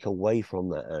to take away from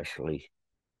that, Ashley.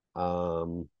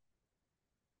 Um,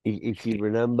 if you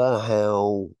remember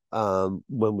how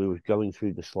when we were going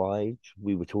through the slides,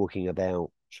 we were talking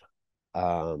about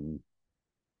um,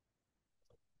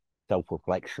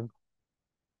 self-reflection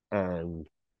and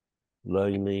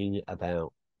learning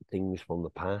about things from the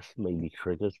past, maybe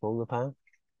triggers from the past,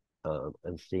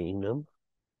 and seeing them.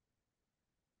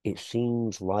 It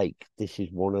seems like this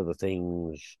is one of the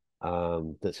things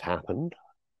that's happened.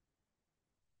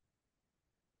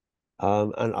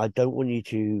 And I don't want you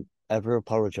to ever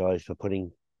apologize for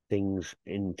putting things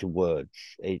into words.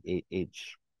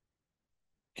 It's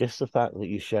just the fact that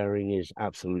you're sharing is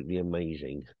absolutely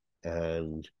amazing.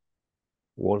 And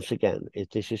once again,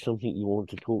 if this is something you want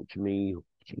to talk to me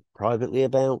privately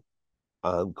about,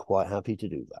 I'm quite happy to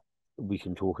do that. We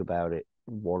can talk about it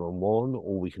one-on-one,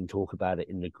 or we can talk about it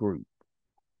in the group.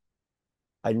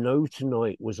 I know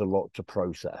tonight was a lot to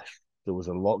process. There was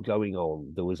a lot going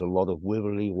on. There was a lot of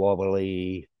wibbly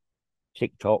wobbly,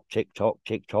 tick tock, tick tock,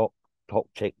 tick tock, tock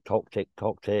tick tock, tick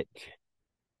tock tick.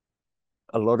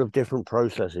 A lot of different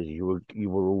processes you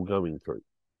were all going through.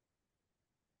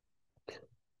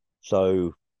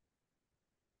 So,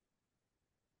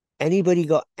 anybody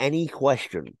got any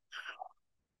questions?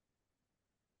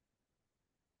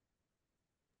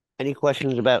 Any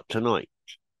questions about tonight?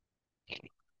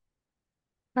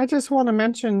 I just want to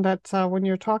mention that when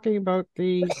you're talking about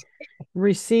the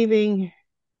receiving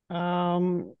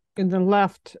in the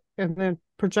left and then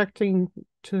projecting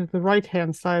to the right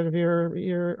hand side of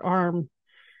your arm,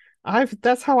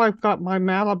 that's how I've got my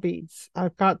mala beads.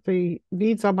 I've got the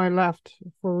beads on my left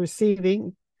for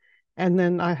receiving, and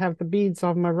then I have the beads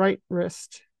on my right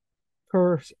wrist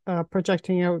for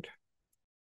projecting out.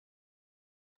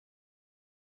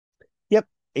 Yep.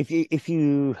 If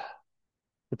you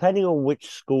depending on which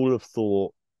school of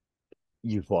thought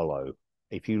you follow,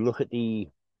 if you look at the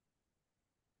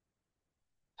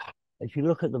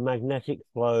magnetic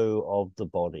flow of the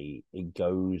body, it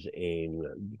goes in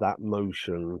that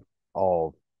motion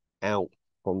of out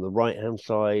from the right hand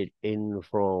side, in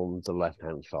from the left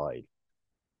hand side.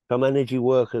 Some energy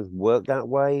workers work that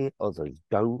way, others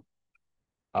don't.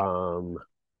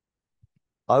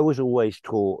 I was always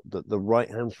taught that the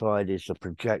right-hand side is the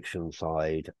projection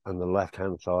side and the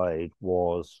left-hand side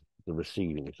was the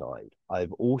receiving side.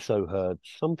 I've also heard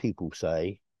some people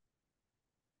say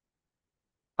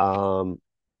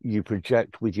you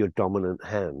project with your dominant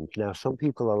hand. Now, some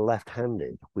people are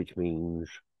left-handed, which means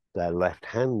their left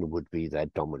hand would be their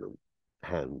dominant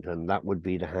hand, and that would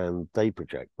be the hand they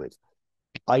project with.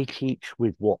 I teach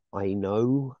with what I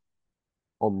know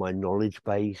on my knowledge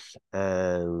base,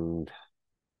 and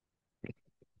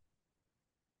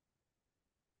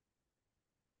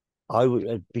I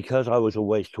would, because I was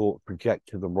always taught project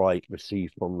to the right, receive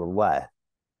from the left.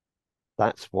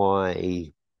 That's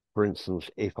why, for instance,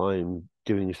 if I'm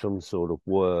doing some sort of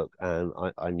work and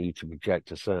I need to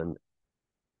project a certain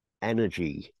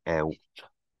energy out,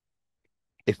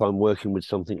 if I'm working with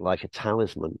something like a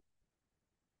talisman,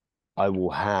 I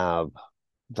will have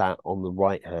that on the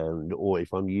right hand, or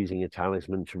if I'm using a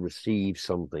talisman to receive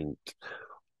something,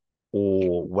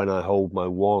 or when I hold my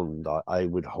wand, I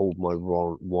would hold my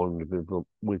wand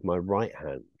with my right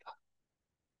hand.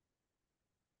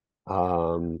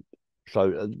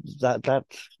 So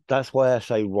that's why I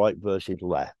say right versus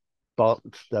left. But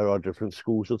there are different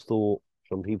schools of thought.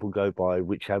 Some people go by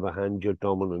whichever hand you're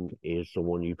dominant is the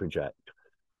one you project.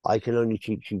 I can only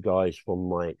teach you guys from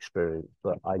my experience,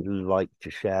 but I'd like to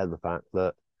share the fact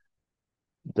that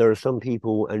there are some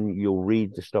people, and you'll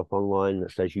read the stuff online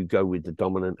that says you go with the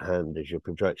dominant hand as your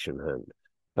projection hand.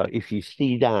 So if you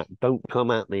see that, don't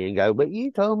come at me and go, but you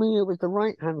told me it was the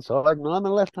right hand side and I'm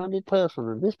a left-handed person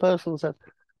and this person said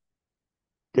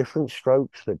different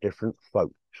strokes for different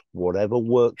folks. Whatever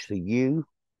works for you,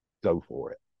 go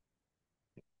for it.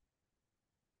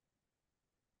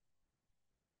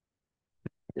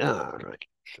 All right.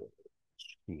 So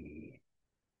let's see.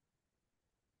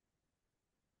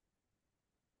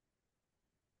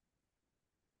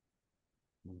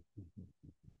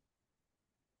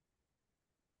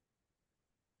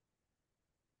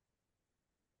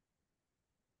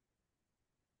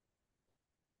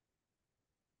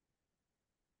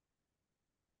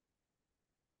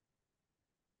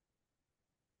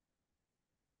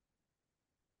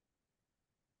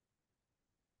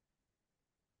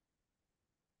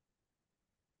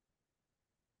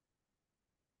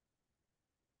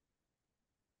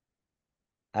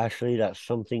 Actually, that's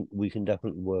something we can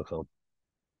definitely work on.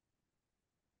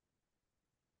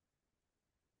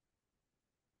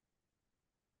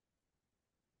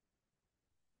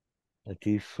 I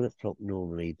do flip-flop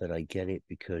normally, but I get it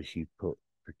because you put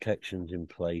protections in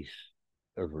place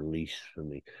of release for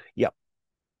me. Yep.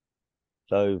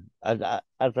 So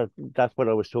that's what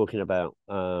I was talking about,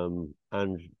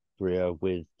 Andrea,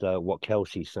 with what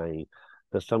Kelsey's saying,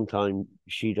 because sometimes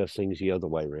she does things the other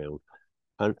way around.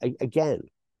 And again,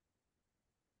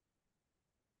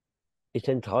 it's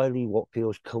entirely what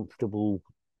feels comfortable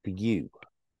for you.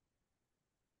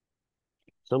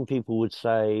 Some people would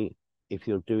say if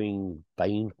you're doing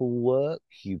baneful work,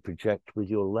 you project with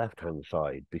your left-hand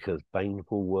side because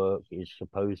baneful work is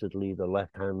supposedly the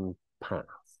left-hand path.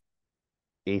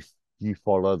 If you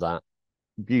follow that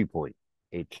viewpoint,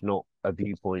 it's not a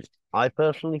viewpoint I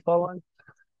personally follow.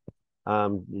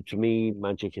 To me,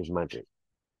 magic is magic.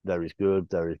 There is good,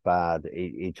 there is bad.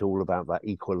 It's all about that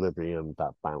equilibrium,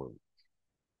 that balance.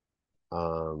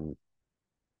 Um,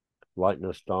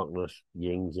 Lightness, darkness,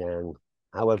 yin yang,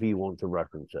 however you want to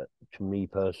reference it. To me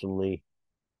personally,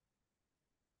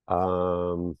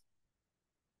 I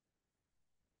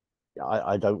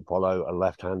don't follow a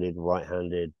left-handed,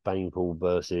 right-handed, baneful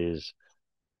versus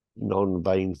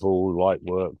non-baneful, light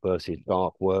work versus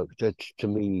dark work. To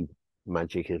me,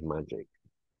 magic is magic.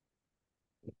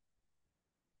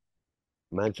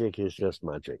 Magic is just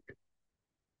magic,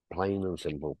 plain and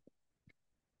simple.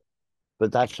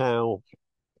 But that's how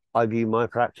I view my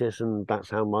practice, and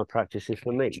that's how my practice is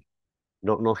for me.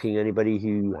 Not knocking anybody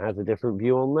who has a different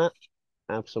view on that.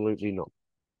 Absolutely not.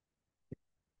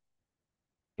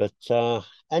 But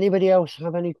anybody else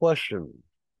have any questions?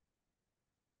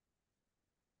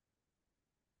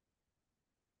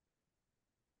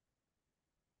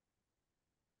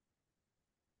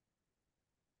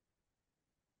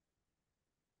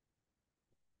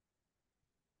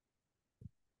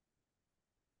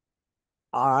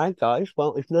 All right, guys.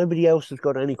 Well, if nobody else has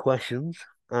got any questions,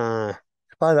 it's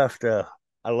 5 after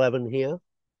 11 here.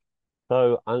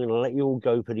 So I'm going to let you all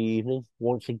go for the evening.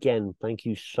 Once again, thank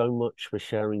you so much for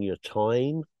sharing your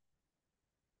time.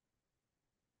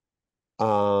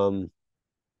 For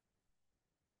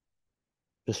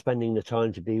spending the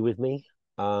time to be with me,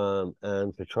 and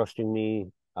for trusting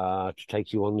me to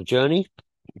take you on the journey,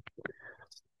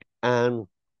 and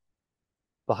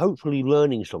for hopefully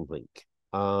learning something.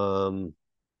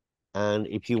 And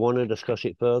if you want to discuss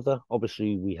it further,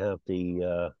 obviously we have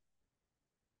the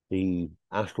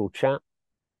Astral chat.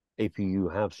 If you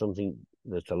have something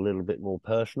that's a little bit more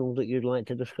personal that you'd like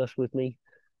to discuss with me,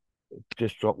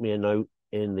 just drop me a note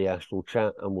in the Astral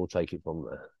chat and we'll take it from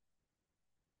there.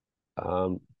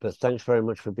 But thanks very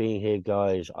much for being here,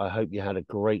 guys. I hope you had a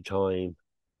great time.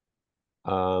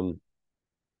 And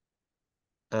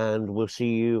we'll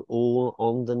see you all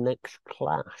on the next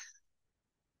class.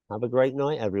 Have a great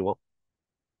night, everyone.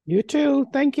 You too.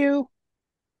 Thank you.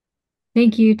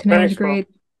 Thank you. Tonight was Thanks, Mom. great.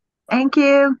 Thank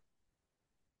you.